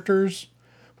characters,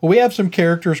 but we have some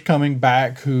characters coming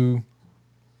back who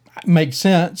make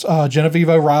sense. Genevieve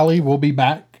O'Reilly will be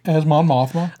back as Mon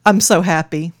Mothma. I'm so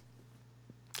happy.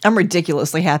 I'm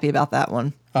ridiculously happy about that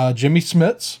one. Jimmy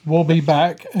Smits will be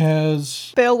back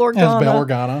as Bail Organa. Bail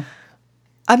Organa.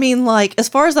 I mean, as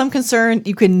far as I'm concerned,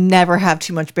 you can never have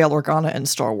too much Bail Organa in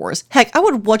Star Wars. Heck, I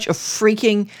would watch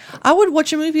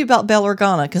a movie about Bail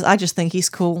Organa because I just think he's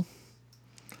cool.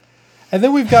 And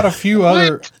then we've got a few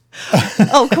other.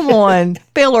 Oh, come on.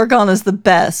 Bail Organa's the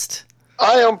best.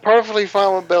 I am perfectly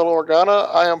fine with Bail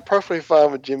Organa. I am perfectly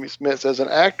fine with Jimmy Smits as an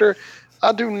actor.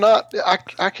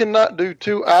 I cannot do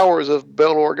 2 hours of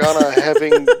Bail Organa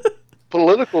having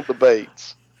political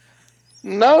debates.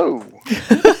 No.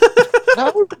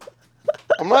 No.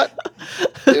 I'm not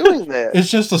doing that. It's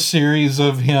just a series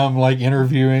of him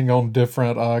interviewing on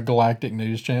different galactic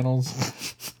news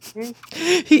channels.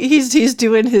 He's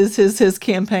doing his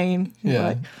campaign.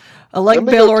 Yeah. I like Let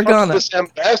me Bail go talk to Organa. this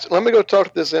ambassador- Let me go talk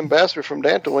to this ambassador from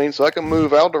Dantooine so I can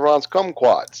move Alderaan's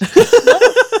kumquats.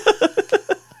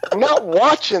 I'm not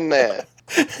watching that.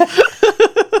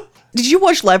 Did you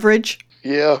watch Leverage?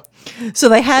 Yeah. So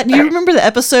do you remember the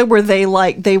episode where they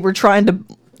were trying to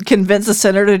convince the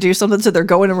senator to do something, so they're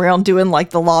going around doing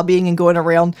the lobbying and going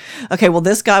around, okay, well,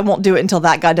 this guy won't do it until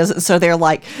that guy doesn't,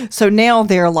 so now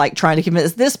they're trying to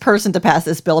convince this person to pass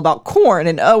this bill about corn,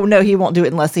 and oh no, he won't do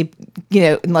it unless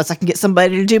unless I can get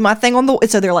somebody to do my thing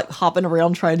so they're hopping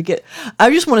around trying to get.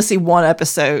 I just want to see one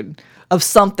episode of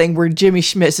something where Jimmy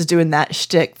Smits is doing that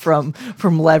shtick from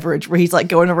Leverage, where he's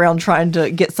going around trying to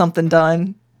get something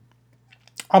done.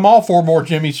 I'm all for more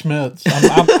Jimmy Smits.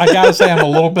 I gotta say, I'm a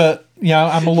little bit,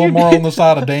 I'm a little more on the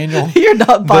side of Daniel. You're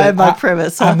not buying But my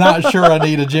premise. Huh? I'm not sure I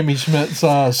need a Jimmy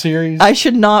Smits series. I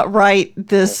should not write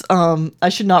this. I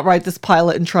should not write this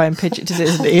pilot and try and pitch it to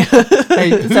Disney.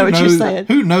 Hey, Is that what you're saying?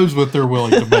 Who knows what they're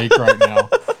willing to make right now?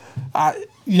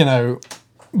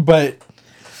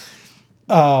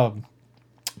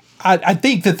 I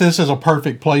think that this is a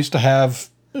perfect place to have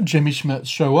Jimmy Smits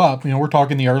show up. We're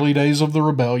talking the early days of the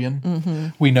rebellion. Mm-hmm.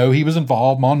 We know he was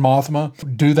involved. Mon Mothma.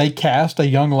 Do they cast a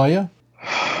young Leia?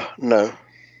 No.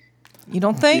 You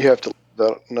don't think? You have to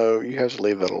No, you have to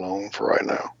leave that alone for right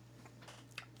now.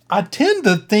 I tend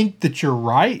to think that you're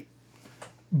right,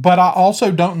 but I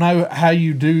also don't know how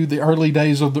you do the early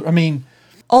days of the. I mean,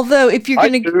 Although, if you're I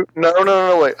going to. do.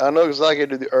 No, wait. I know exactly how to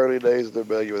do the early days of the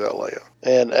rebellion without Leia.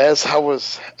 And as I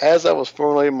was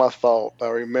formulating my thought, I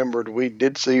remembered we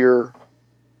did see her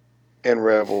in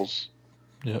Rebels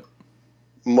yep.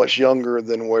 much younger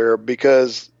than where,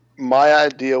 because my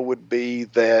idea would be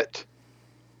that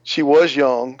she was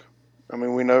young. I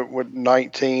mean, we know we're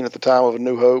 19 at the time of A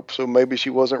New Hope, so maybe she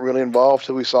wasn't really involved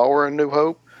till we saw her in New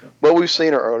Hope. But we've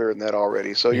seen her earlier than that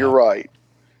already, so you're right.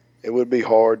 It would be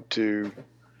hard to.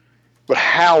 But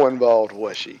how involved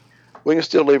was she? We can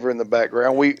still leave her in the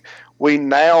background. We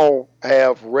now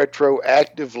have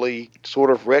retroactively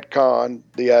sort of retconned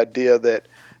the idea that,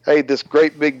 hey, this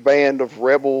great big band of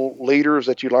rebel leaders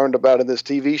that you learned about in this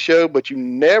TV show, but you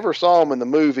never saw them in the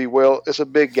movie. Well, it's a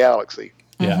big galaxy.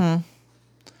 Yeah.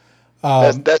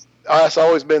 That's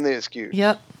always been the excuse.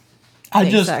 Yep. I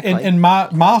just Exactly. and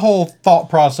my whole thought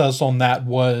process on that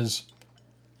was,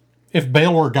 if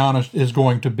Bail Organa is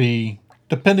going to be,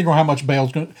 depending on how much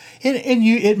Bail's going to,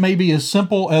 it may be as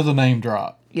simple as a name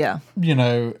drop. Yeah. You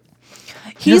know,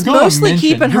 He's you're gonna mostly mention-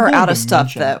 keeping you're her going out to of stuff,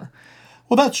 mention though. her.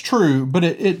 Well, that's true, but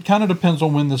it kind of depends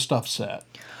on when the stuff's set.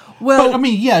 Well, But I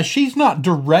mean, yeah, she's not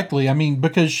directly. I mean,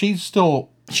 because she's still.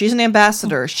 she's an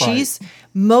ambassador. She's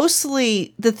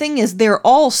mostly, the thing is, they're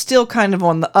all still kind of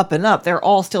on the up and up. They're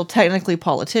all still technically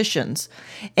politicians.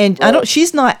 And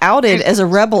she's not outed as a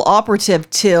rebel operative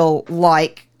till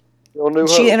like New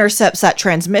she Hope. intercepts that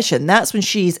transmission. That's when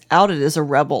she's outed as a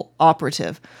rebel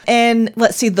operative. And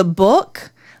let's see, the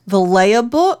Leia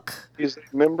book, She's a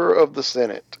member of the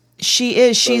Senate. she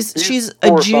is. she's She's a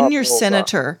Coruscant junior the whole time.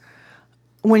 senator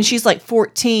when she's like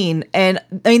 14. And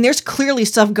I mean, there's clearly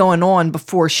stuff going on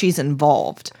before she's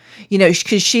involved. You know,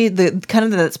 because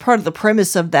that's part of the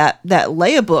premise of that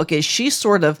Leia book is she's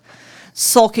sort of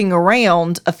sulking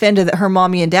around, offended that her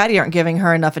mommy and daddy aren't giving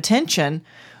her enough attention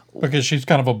Because she's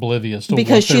kind of oblivious to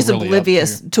because what they're she's really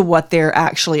oblivious up to what they're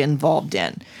actually involved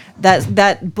in.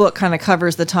 That book kind of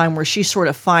covers the time where she sort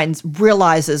of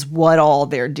realizes what all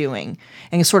they're doing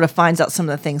and sort of finds out some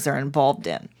of the things they're involved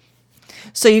in.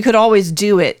 So you could always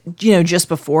do it, you know, just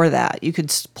before that. You could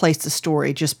place the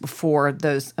story just before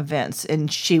those events,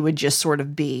 and she would just sort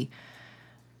of be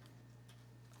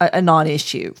a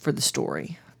non-issue for the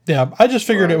story. to. Yeah, I just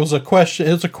figured it was a question.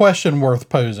 It's a question worth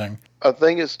posing. I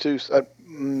think it's too.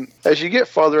 As you get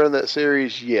farther in that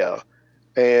series, yeah,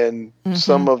 and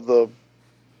some of the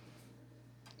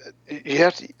you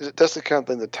have to. That's the kind of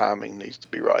thing the timing needs to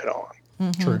be right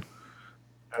on. True.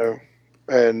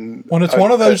 And When it's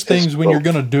one of those things when you're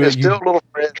going to do it's it, still a little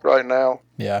fresh right now.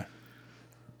 yeah.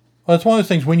 Well, it's one of those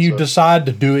things when you decide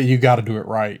to do it, you got to do it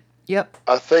right. Yep.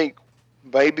 I think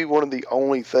maybe one of the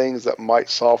only things that might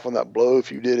soften that blow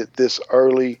if you did it this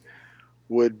early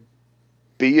would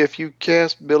be if you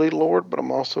cast Billy Lord, but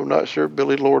I'm also not sure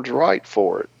Billy Lord's right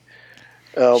for it.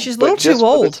 She's a little too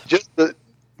old.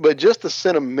 But just the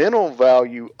sentimental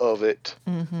value of it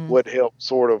would help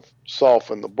sort of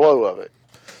soften the blow of it.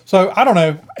 So I don't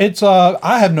know. It's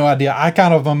I have no idea. I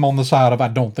kind of am on the side of I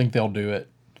don't think they'll do it,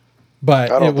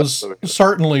 but I don't it think was so either.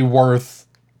 certainly worth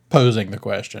posing the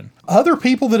question. Other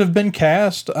people that have been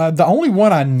cast, the only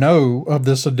one I know of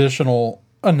this additional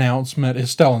announcement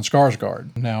is Stellan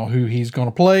Skarsgård. Now, who he's going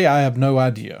to play, I have no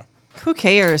idea. Who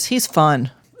cares? He's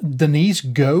fun. Denise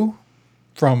Go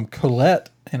from Colette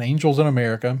and Angels in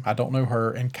America. I don't know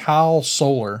her. And Kyle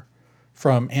Solar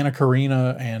from Anna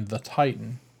Karina and The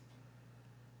Titan.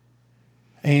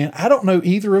 And I don't know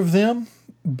either of them,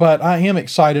 but I am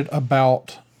excited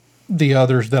about the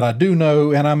others that I do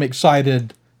know, and I'm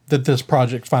excited that this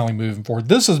project's finally moving forward.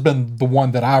 This has been the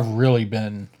one that I've really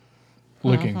been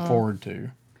looking forward to.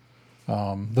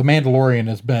 The Mandalorian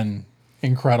has been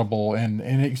incredible and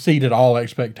exceeded all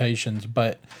expectations,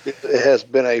 but It has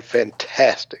been a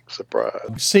fantastic surprise.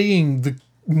 seeing the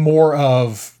more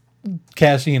of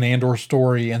Cassian Andor's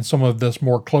story and some of this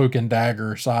more cloak and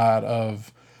dagger side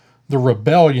of the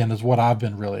rebellion is what I've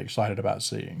been really excited about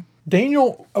seeing.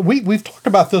 Daniel, we've talked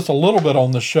about this a little bit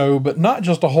on the show, but not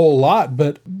just a whole lot.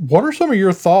 But what are some of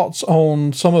your thoughts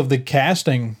on some of the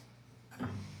casting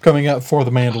coming up for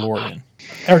The Mandalorian?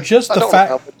 Or just I the don't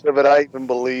fact... know how much of it I even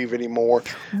believe anymore.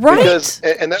 Right. Because,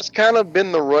 and that's kind of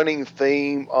been the running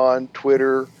theme on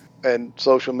Twitter and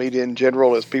social media in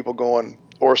general is people going,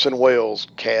 Orson Welles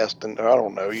cast, and I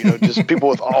don't know, just people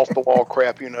with off-the-wall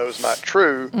crap is not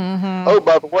true. Oh,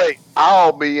 by the way,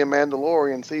 I'll be in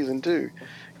Mandalorian season 2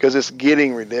 because it's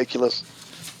getting ridiculous.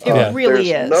 It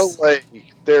really There's is.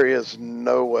 There is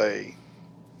no way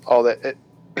all that.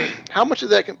 how much of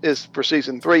that is for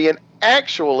season 3? And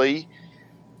actually,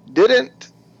 they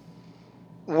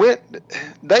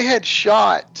had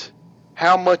shot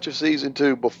how much of season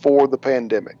 2 before the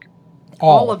pandemic?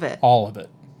 All of it. All of it.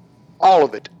 All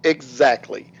of it,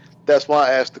 exactly. That's why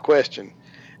I asked the question.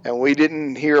 And we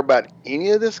didn't hear about any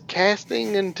of this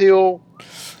casting until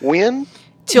when?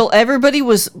 Till everybody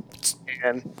was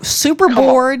And super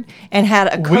bored and had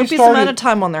a copious amount of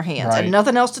time on their hands and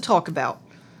nothing else to talk about.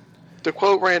 To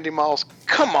quote Randy Moss,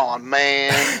 "Come on,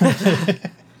 man,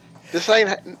 this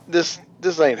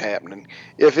ain't happening."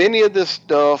 If any of this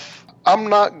stuff, I'm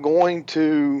not going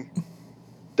to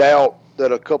doubt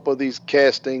that a couple of these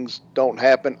castings don't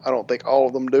happen. I don't think all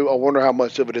of them do. I wonder how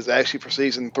much of it is actually for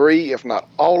season 3, if not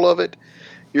all of it.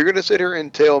 You're going to sit here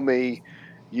and tell me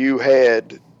you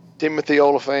had Timothy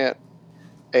Olyphant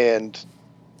and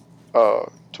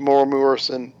Tamora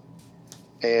Morrison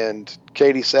and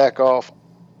Katie Sackhoff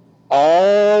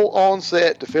all on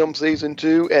set to film season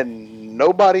 2, and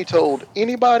nobody told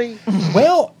anybody?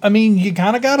 Well, I mean, you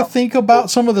kind of got to think about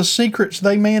some of the secrets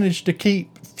they managed to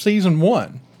keep season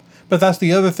 1. But that's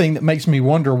the other thing that makes me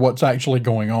wonder what's actually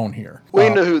going on here. We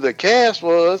knew who the cast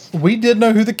was. We did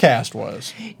know who the cast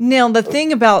was. Now, the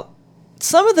thing about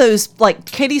some of those, like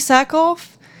Katie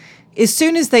Sackhoff, as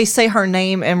soon as they say her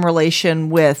name in relation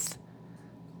with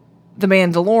The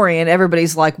Mandalorian,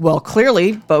 everybody's like, well,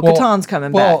 clearly Bo-Katan's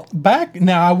coming back.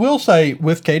 Now, I will say,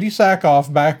 with Katie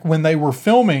Sackhoff, back when they were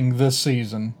filming this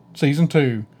season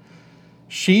 2,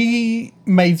 she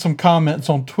made some comments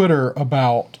on Twitter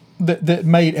about that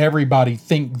made everybody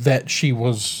think that she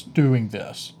was doing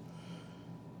this.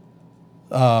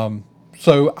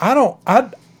 So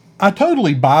I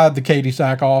totally buy the Katie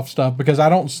Sackhoff stuff because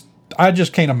I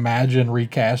just can't imagine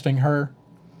recasting her.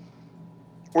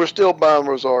 We're still buying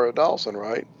Rosario Dawson,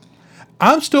 right?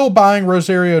 I'm still buying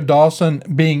Rosario Dawson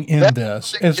being in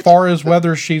this. As far as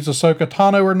whether she's Ahsoka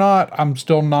Tano or not, I'm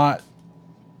still not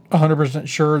 100%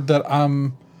 sure that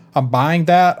I'm buying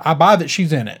that. I buy that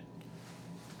she's in it.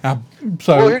 Well,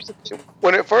 here's the thing.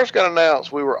 When it first got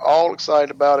announced, we were all excited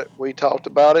about it. We talked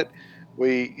about it.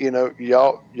 You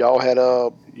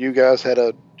guys had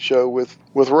a show with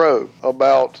Ro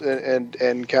about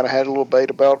and kind of had a little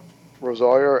debate about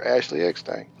Rosario or Ashley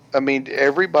Eckstein. I mean,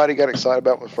 everybody got excited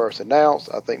about it when it first announced.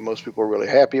 I think most people were really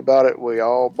happy about it. We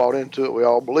all bought into it. We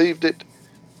all believed it.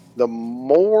 The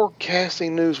more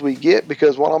casting news we get,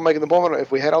 because while I'm making the point,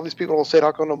 if we had all these people on set,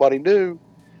 how come nobody knew?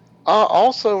 I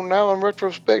also, now in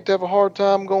retrospect, have a hard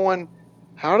time going,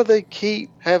 how do they keep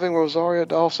having Rosario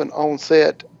Dawson on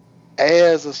set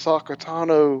as Ahsoka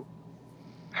Tano?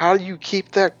 How do you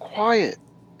keep that quiet?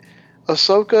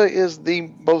 Ahsoka is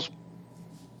the most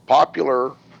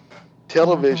popular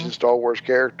television Star Wars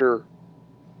character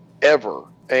ever.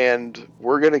 And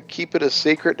we're going to keep it a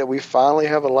secret that we finally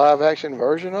have a live-action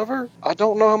version of her? I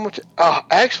don't know how much... I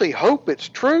actually hope it's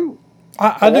true.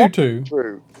 I do too.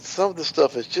 True. Some of the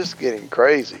stuff is just getting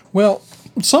crazy. Well,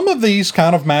 some of these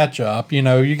kind of match up. You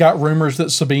know, you got rumors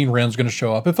that Sabine Wren's going to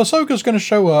show up. If Ahsoka's going to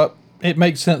show up, it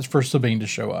makes sense for Sabine to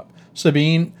show up.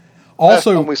 Sabine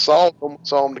also... When we saw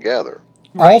them together.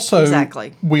 Right, also,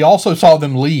 exactly. We also saw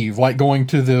them leave, like going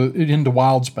into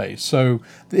wild space. So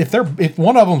if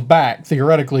one of them's back,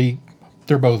 theoretically,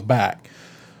 they're both back.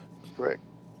 Correct.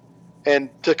 And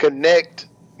to connect,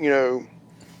 1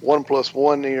 +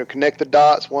 1, connect the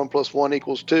dots, 1 + 1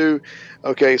 = 2.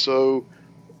 Okay, so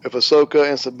if Ahsoka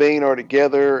and Sabine are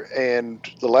together, and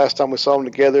the last time we saw them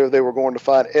together, they were going to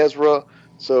find Ezra.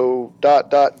 So ...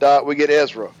 we get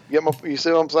Ezra. You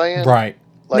see what I'm saying? Right.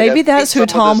 Like, maybe that's who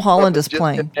Tom Holland is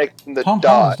playing. Tom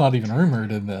Holland's not even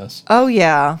rumored in this. Oh,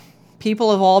 yeah.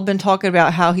 People have all been talking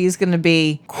about how he's going to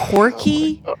be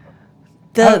Corky,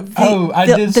 the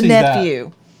nephew.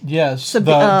 That. Yes,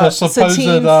 the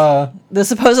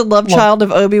supposed love child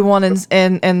of Obi-Wan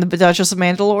and the Duchess of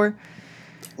Mandalore.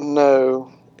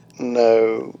 No.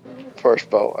 First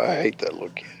of all, I hate that little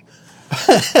kid.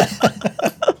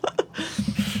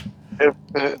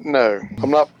 No, I'm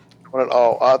not at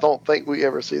all. I don't think we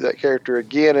ever see that character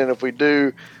again, and if we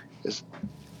do, it's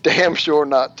damn sure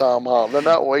not Tom Holland. They're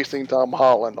not wasting Tom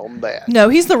Holland on that. No,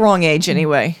 he's the wrong age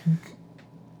anyway.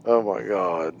 Oh my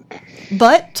God.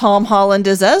 But Tom Holland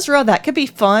as Ezra, that could be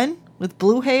fun with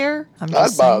blue hair. I'd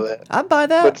buy that. I'd buy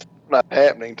that. But it's not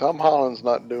happening. Tom Holland's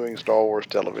not doing Star Wars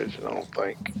television, I don't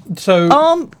think.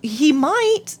 So he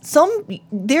might.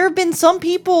 There have been some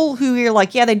people who are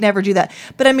like, yeah, they'd never do that.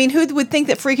 But I mean, who would think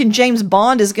that freaking James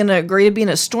Bond is going to agree to be in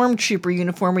a stormtrooper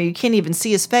uniform where you can't even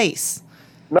see his face?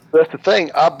 No, that's the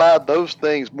thing. I buy those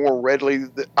things more readily.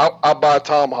 I buy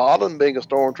Tom Holland being a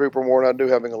stormtrooper more than I do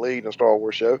having a lead in a Star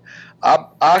Wars show.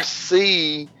 I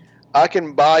see I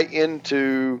can buy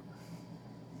into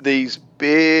these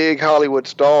big Hollywood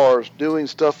stars doing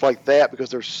stuff like that because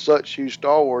they're such huge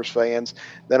Star Wars fans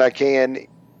than I can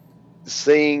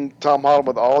seeing Tom Holland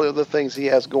with all the other things he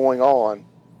has going on,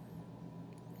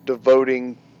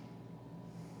 devoting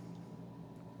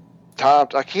time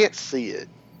to, I can't see it.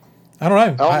 I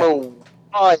don't know. I don't know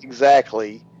why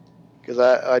exactly, because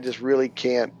I just really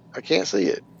can't. I can't see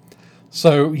it.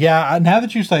 So yeah, now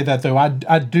that you say that though,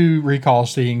 I do recall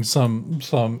seeing some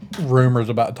rumors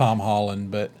about Tom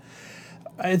Holland, but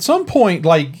at some point,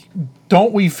 like,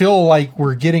 don't we feel like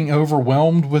we're getting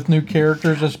overwhelmed with new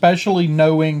characters, especially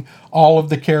knowing all of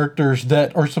the characters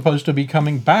that are supposed to be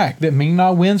coming back? That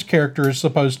Ming-Na Wen's character is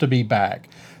supposed to be back,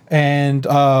 and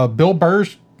Bill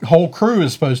Burr's whole crew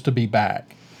is supposed to be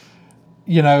back.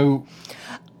 You know,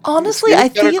 Honestly, I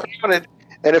feel crowded,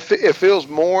 and it feels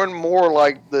more and more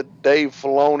like that Dave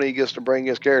Filoni gets to bring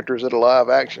his characters at a live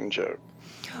action show.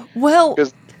 well.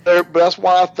 Because that's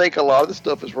why I think a lot of the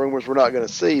stuff is rumors we're not going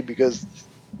to see, because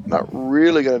not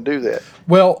really going to do that.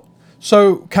 well,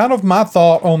 so kind of my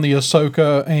thought on the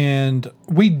Ahsoka, and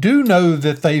we do know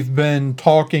that they've been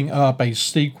talking up a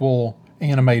sequel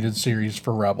animated series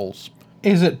for Rebels.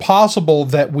 Is it possible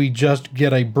that we just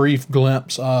get a brief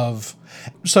glimpse of...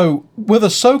 So, with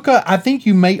Ahsoka, I think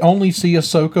you may only see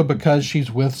Ahsoka because she's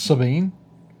with Sabine.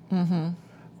 Mm-hmm.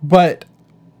 But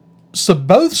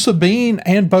both Sabine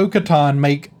and Bo-Katan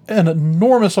make an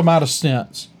enormous amount of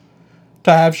sense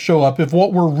to have show up if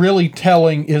what we're really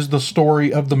telling is the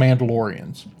story of the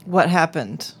Mandalorians. What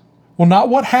happened? Well, not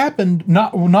what happened,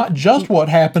 not just what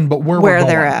happened, but where we're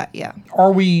They're going. at, yeah.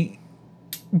 Are we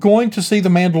going to see the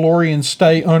Mandalorians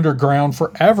stay underground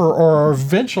forever, or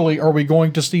eventually are we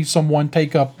going to see someone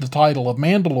take up the title of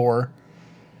Mandalore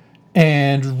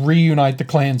and reunite the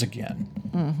clans again?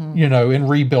 Mm-hmm. You know, and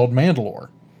rebuild Mandalore.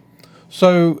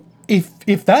 So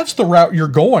if that's the route you're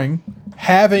going,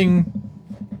 having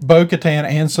Bo-Katan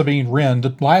and Sabine Wren,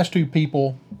 the last two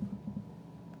people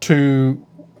to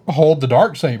hold the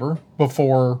Darksaber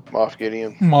before Moff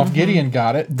Gideon. Gideon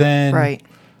got it, then Right.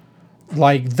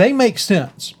 like, they make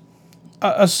sense.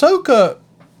 Ahsoka,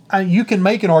 you can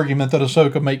make an argument that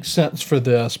Ahsoka makes sense for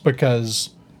this,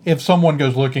 because if someone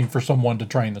goes looking for someone to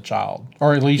train the child,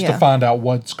 or at least to Yeah. find out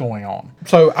what's going on.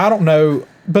 So I don't know,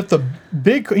 but the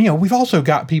big, we've also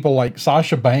got people like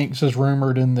Sasha Banks is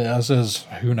rumored in this as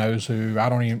who knows who. I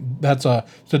don't even, it's a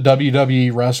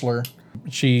WWE wrestler.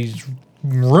 She's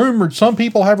rumored, some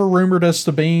people have her rumored as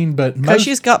Sabine, but Because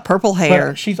she's got purple hair.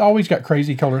 but she's always got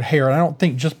crazy colored hair, and I don't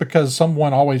think just because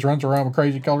someone always runs around with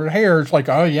crazy colored hair, it's like,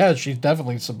 oh yeah, she's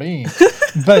definitely Sabine.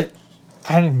 But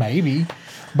I mean, maybe.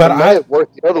 But It may have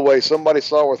worked the other way. Somebody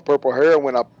saw her with purple hair and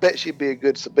went, I bet she'd be a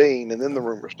good Sabine, and then the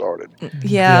rumor started.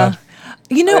 Yeah.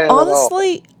 You know, Man, well,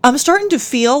 honestly, I'm starting to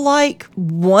feel like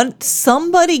once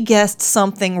somebody guessed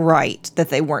something right that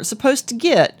they weren't supposed to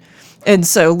get. And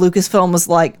so Lucasfilm was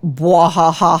like, blah,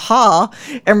 ha, ha, ha,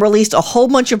 and released a whole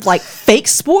bunch of like fake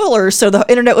spoilers. So the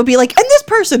internet would be like, and this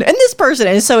person, and this person.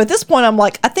 And so at this point, I'm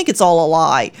like, I think it's all a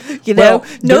lie. You know, Well,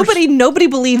 nobody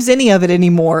believes any of it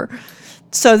anymore,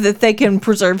 so that they can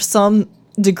preserve some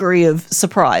degree of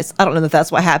surprise. I don't know that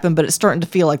that's what happened, but it's starting to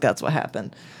feel like that's what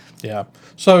happened. yeah.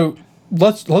 So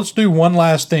let's do one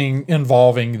last thing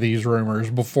involving these rumors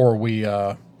before we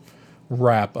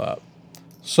wrap up.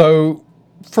 So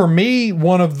for me,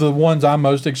 one of the ones I'm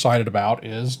most excited about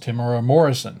is Temuera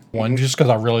Morrison. One, just because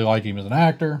I really like him as an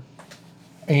actor.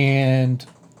 And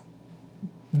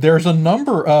there's a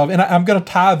number of, and I'm going to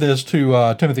tie this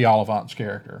to Timothy Olyphant's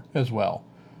character as well.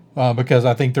 Because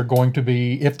I think they're going to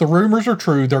be, if the rumors are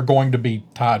true, they're going to be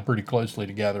tied pretty closely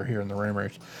together here in the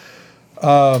rumors.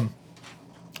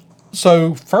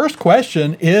 So first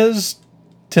question, is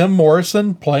Tim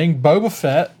Morrison playing Boba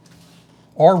Fett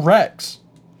or Rex?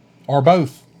 Or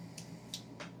both?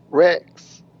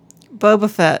 Rex, Boba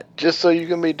Fett. just so you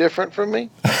can be different from me?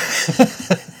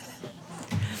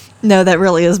 No, that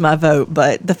really is my vote,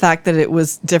 but the fact that it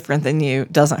was different than you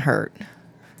doesn't hurt.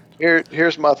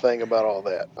 Here's my thing about all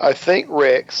that. I think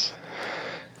Rex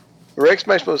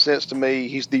makes most sense to me.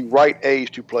 He's the right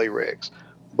age to play Rex.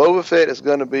 Boba Fett is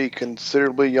going to be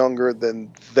considerably younger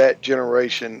than that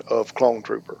generation of clone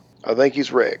trooper. I think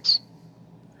he's Rex.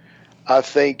 I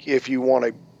think if you want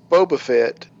a Boba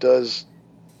Fett, does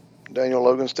Daniel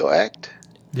Logan still act?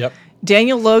 Yep.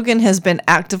 Daniel Logan has been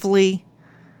actively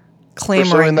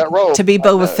clamoring that role. to be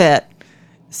Boba Fett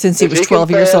since he If was can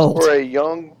 12 years pass old.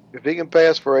 if he can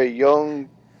pass for a young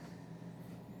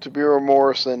Temuera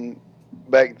Morrison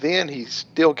back then, he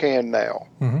still can now.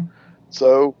 Mm-hmm.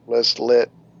 So let's let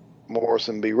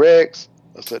Morrison be Rex.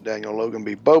 Let's let Daniel Logan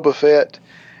be Boba Fett.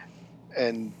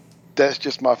 And that's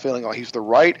just my feeling. Like, he's the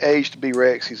right age to be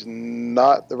Rex. He's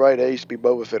not the right age to be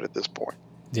Boba Fett at this point.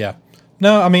 Yeah.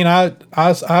 No, I mean, I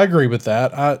agree with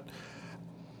that.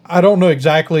 I don't know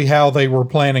exactly how they were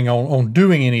planning on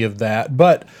doing any of that,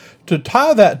 but to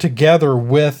tie that together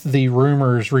with the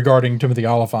rumors regarding Timothy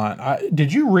Olyphant,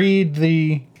 did you read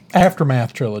the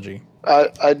Aftermath trilogy?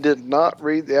 I did not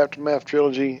read the Aftermath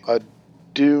trilogy. I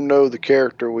do know the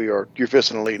character you're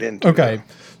fixing to lead into. Okay. Now.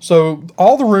 So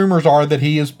all the rumors are that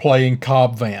he is playing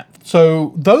Cobb Vanth.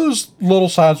 So those little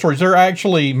side stories, they're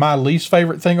actually my least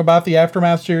favorite thing about the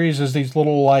Aftermath series is these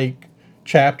little like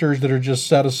chapters that are just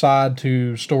set aside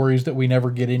to stories that we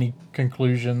never get any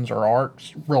conclusions or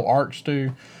real arcs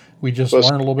to. We just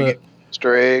learn a little bit.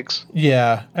 Easter eggs.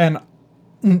 Yeah. And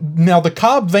now the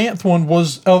Cobb Vanth one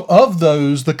was, of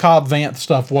those, the Cobb Vanth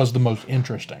stuff was the most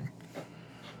interesting.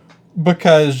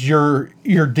 Because you're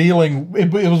dealing,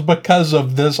 it was because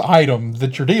of this item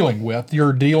that you're dealing with.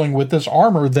 You're dealing with this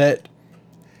armor that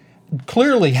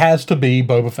clearly has to be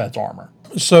Boba Fett's armor.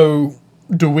 So,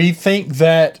 do we think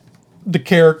that the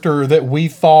character that we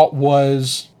thought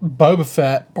was Boba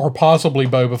Fett, or possibly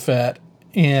Boba Fett,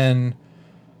 in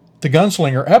the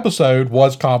Gunslinger episode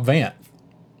was Cobb Vanth?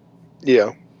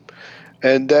 Yeah.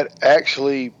 And that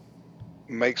actually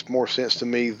makes more sense to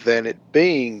me than it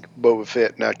being Boba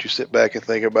Fett. Now that you sit back and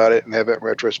think about it and have that in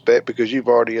retrospect, because you've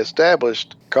already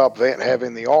established Cobb Vanth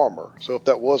having the armor. So if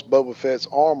that was Boba Fett's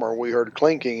armor, we heard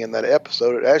clinking in that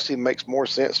episode, it actually makes more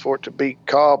sense for it to be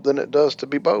Cobb than it does to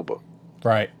be Boba.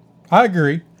 Right. I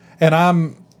agree.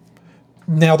 And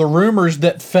now the rumors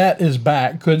that Fett is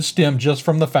back could stem just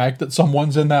from the fact that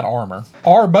someone's in that armor.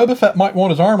 Or Boba Fett might want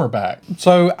his armor back.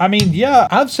 So, I mean, yeah,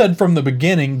 I've said from the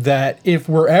beginning that if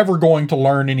we're ever going to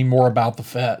learn any more about the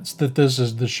Fetts, that this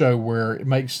is the show where it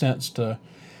makes sense to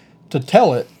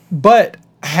tell it. But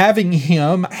having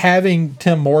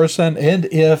Tim Morrison, and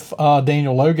if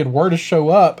Daniel Logan were to show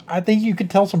up, I think you could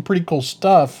tell some pretty cool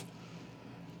stuff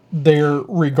there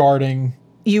regarding...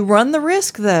 You run the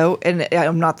risk, though, and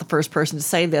I'm not the first person to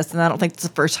say this, and I don't think it's the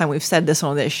first time we've said this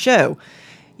on this show.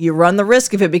 You run the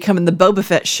risk of it becoming the Boba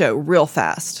Fett show real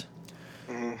fast.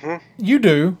 Mm-hmm. You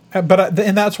do, and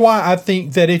that's why I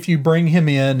think that if you bring him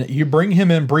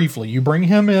in briefly. You bring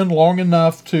him in long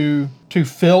enough to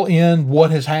fill in what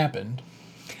has happened.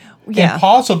 Yeah. And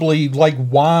possibly, like,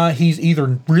 why he's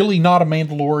either really not a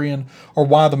Mandalorian or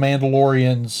why the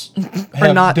Mandalorians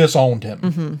have disowned him.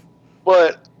 Mm-hmm.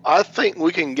 But I think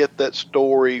we can get that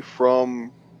story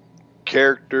from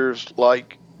characters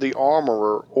like the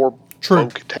Armorer or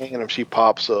Bo-Katan if she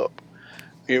pops up.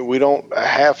 We don't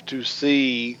have to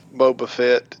see Boba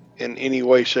Fett in any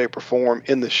way, shape, or form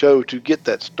in the show to get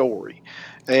that story.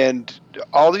 And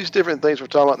all these different things we're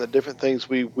talking about, and the different things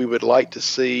we would like to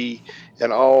see,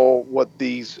 and all what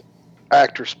these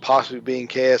actors possibly being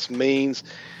cast means,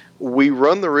 we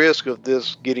run the risk of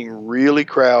this getting really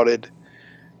crowded,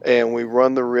 and we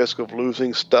run the risk of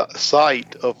losing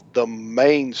sight of the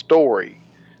main story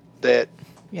that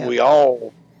we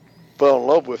all fell in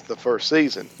love with the first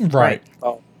season. Right.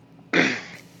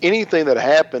 Anything that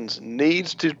happens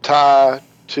needs to tie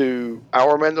to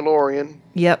our Mandalorian.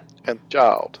 Yep. And the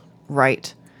child.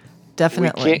 Right.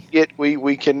 Definitely.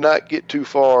 We cannot get too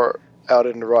far out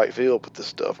in the right field with this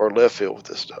stuff, or left field with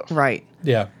this stuff. Right.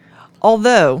 Yeah.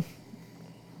 Although,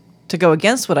 to go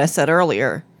against what I said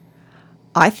earlier,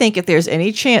 I think if there's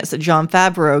any chance that Jon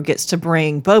Favreau gets to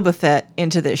bring Boba Fett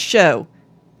into this show,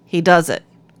 he does it.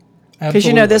 Because,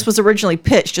 this was originally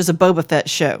pitched as a Boba Fett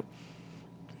show.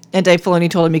 And Dave Filoni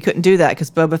told him he couldn't do that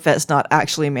because Boba Fett's not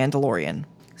actually a Mandalorian.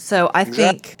 So I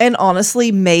think, and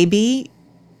honestly, maybe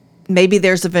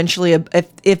there's eventually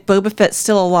if Boba Fett's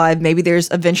still alive, maybe there's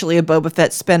eventually a Boba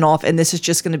Fett spinoff, and this is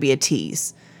just going to be a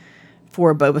tease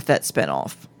for a Boba Fett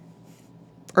spinoff.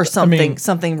 Or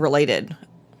something related.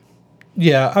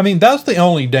 Yeah, I mean, that's the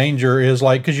only danger is,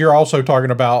 like, because you're also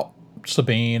talking about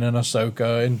Sabine and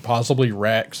Ahsoka and possibly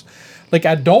Rex. Like,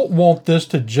 I don't want this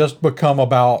to just become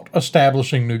about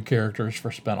establishing new characters for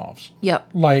spinoffs. Yep.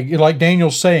 Like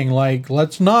Daniel's saying, like,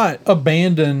 let's not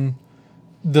abandon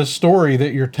the story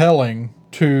that you're telling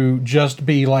to just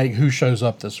be like who shows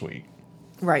up this week.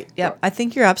 Right. Yep. I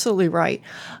think you're absolutely right.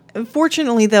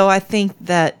 Unfortunately, though, I think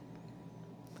that's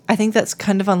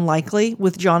kind of unlikely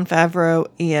with Jon Favreau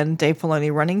and Dave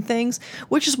Filoni running things,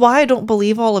 which is why I don't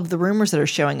believe all of the rumors that are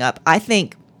showing up. I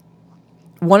think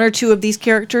one or two of these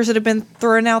characters that have been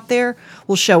thrown out there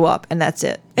will show up, and that's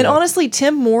it. And honestly,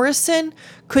 Tim Morrison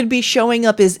could be showing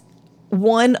up as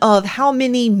one of how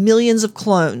many millions of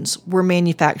clones were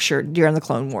manufactured during the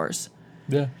Clone Wars.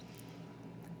 Yeah.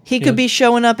 He could be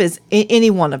showing up as any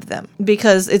one of them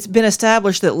because it's been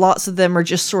established that lots of them are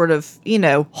just sort of,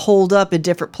 holed up in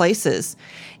different places.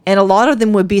 And a lot of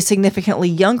them would be significantly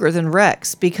younger than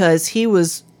Rex because he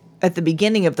was at the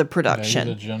beginning of the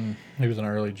production. Yeah, he was an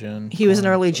early gen. He was an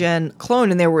early gen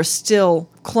clone, and there were still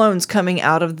clones coming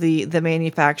out of the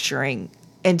manufacturing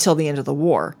until the end of the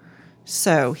war.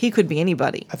 So he could be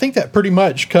anybody. I think that pretty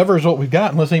much covers what we've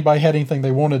got, unless anybody had anything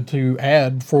they wanted to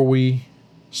add before we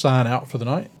sign out for the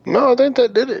night. No, I think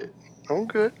that did it. I'm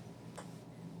good.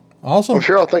 Awesome. I'm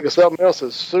sure I'll think of something else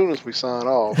as soon as we sign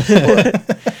off.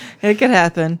 It could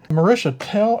happen. Marisha,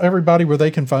 tell everybody where they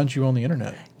can find you on the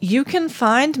internet. You can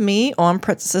find me on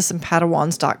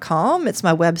princessesandpadawans.com. It's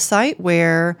my website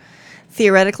where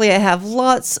theoretically I have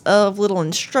lots of little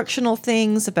instructional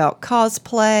things about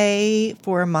cosplay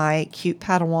for my cute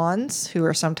Padawans who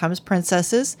are sometimes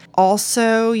princesses.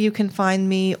 Also, you can find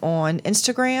me on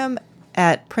Instagram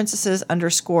at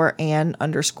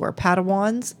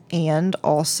princesses_and_Padawans, and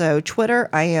also Twitter,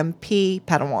 I am P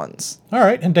Padawans. All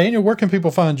right, and Daniel, where can people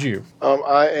find you?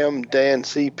 I am Dan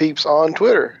C. Peeps on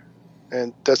Twitter,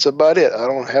 and that's about it. I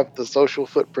don't have the social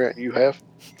footprint you have.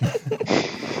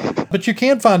 But you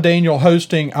can find Daniel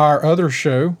hosting our other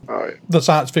show, All right. the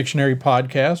Science Fictionary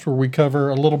Podcast, where we cover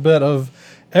a little bit of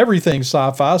everything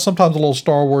sci-fi. Sometimes a little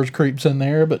Star Wars creeps in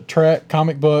there, but Trek,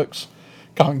 comic books,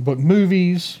 comic book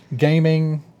movies,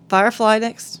 gaming. Firefly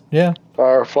next. Yeah.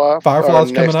 Firefly's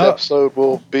coming next up. episode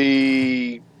will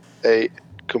be a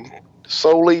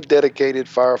solely dedicated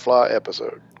Firefly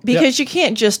episode. Because you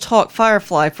can't just talk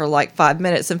Firefly for like 5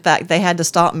 minutes. In fact, they had to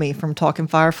stop me from talking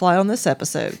Firefly on this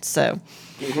episode. So,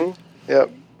 Yep.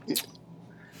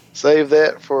 Save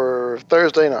that for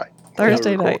Thursday night.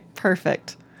 Thursday night.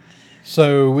 Perfect.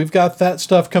 So we've got that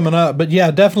stuff coming up. But yeah,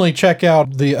 definitely check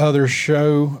out the other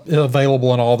show,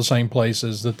 available in all the same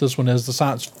places that this one is, the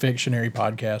Science Fictionary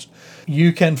Podcast.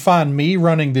 You can find me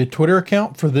running the Twitter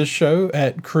account for this show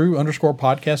at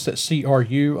crew_podcast, at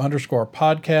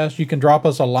CRU_podcast. You can drop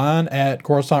us a line at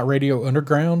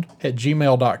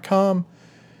CoruscantRadioUnderground@gmail.com.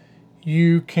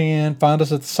 You can find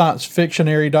us at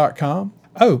sciencefictionary.com.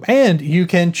 Oh, and you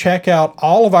can check out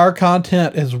all of our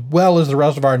content as well as the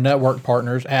rest of our network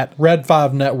partners at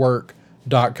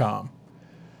red5network.com.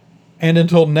 And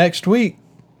until next week,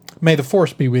 may the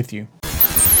Force be with you.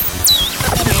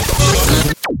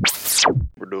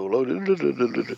 We're doing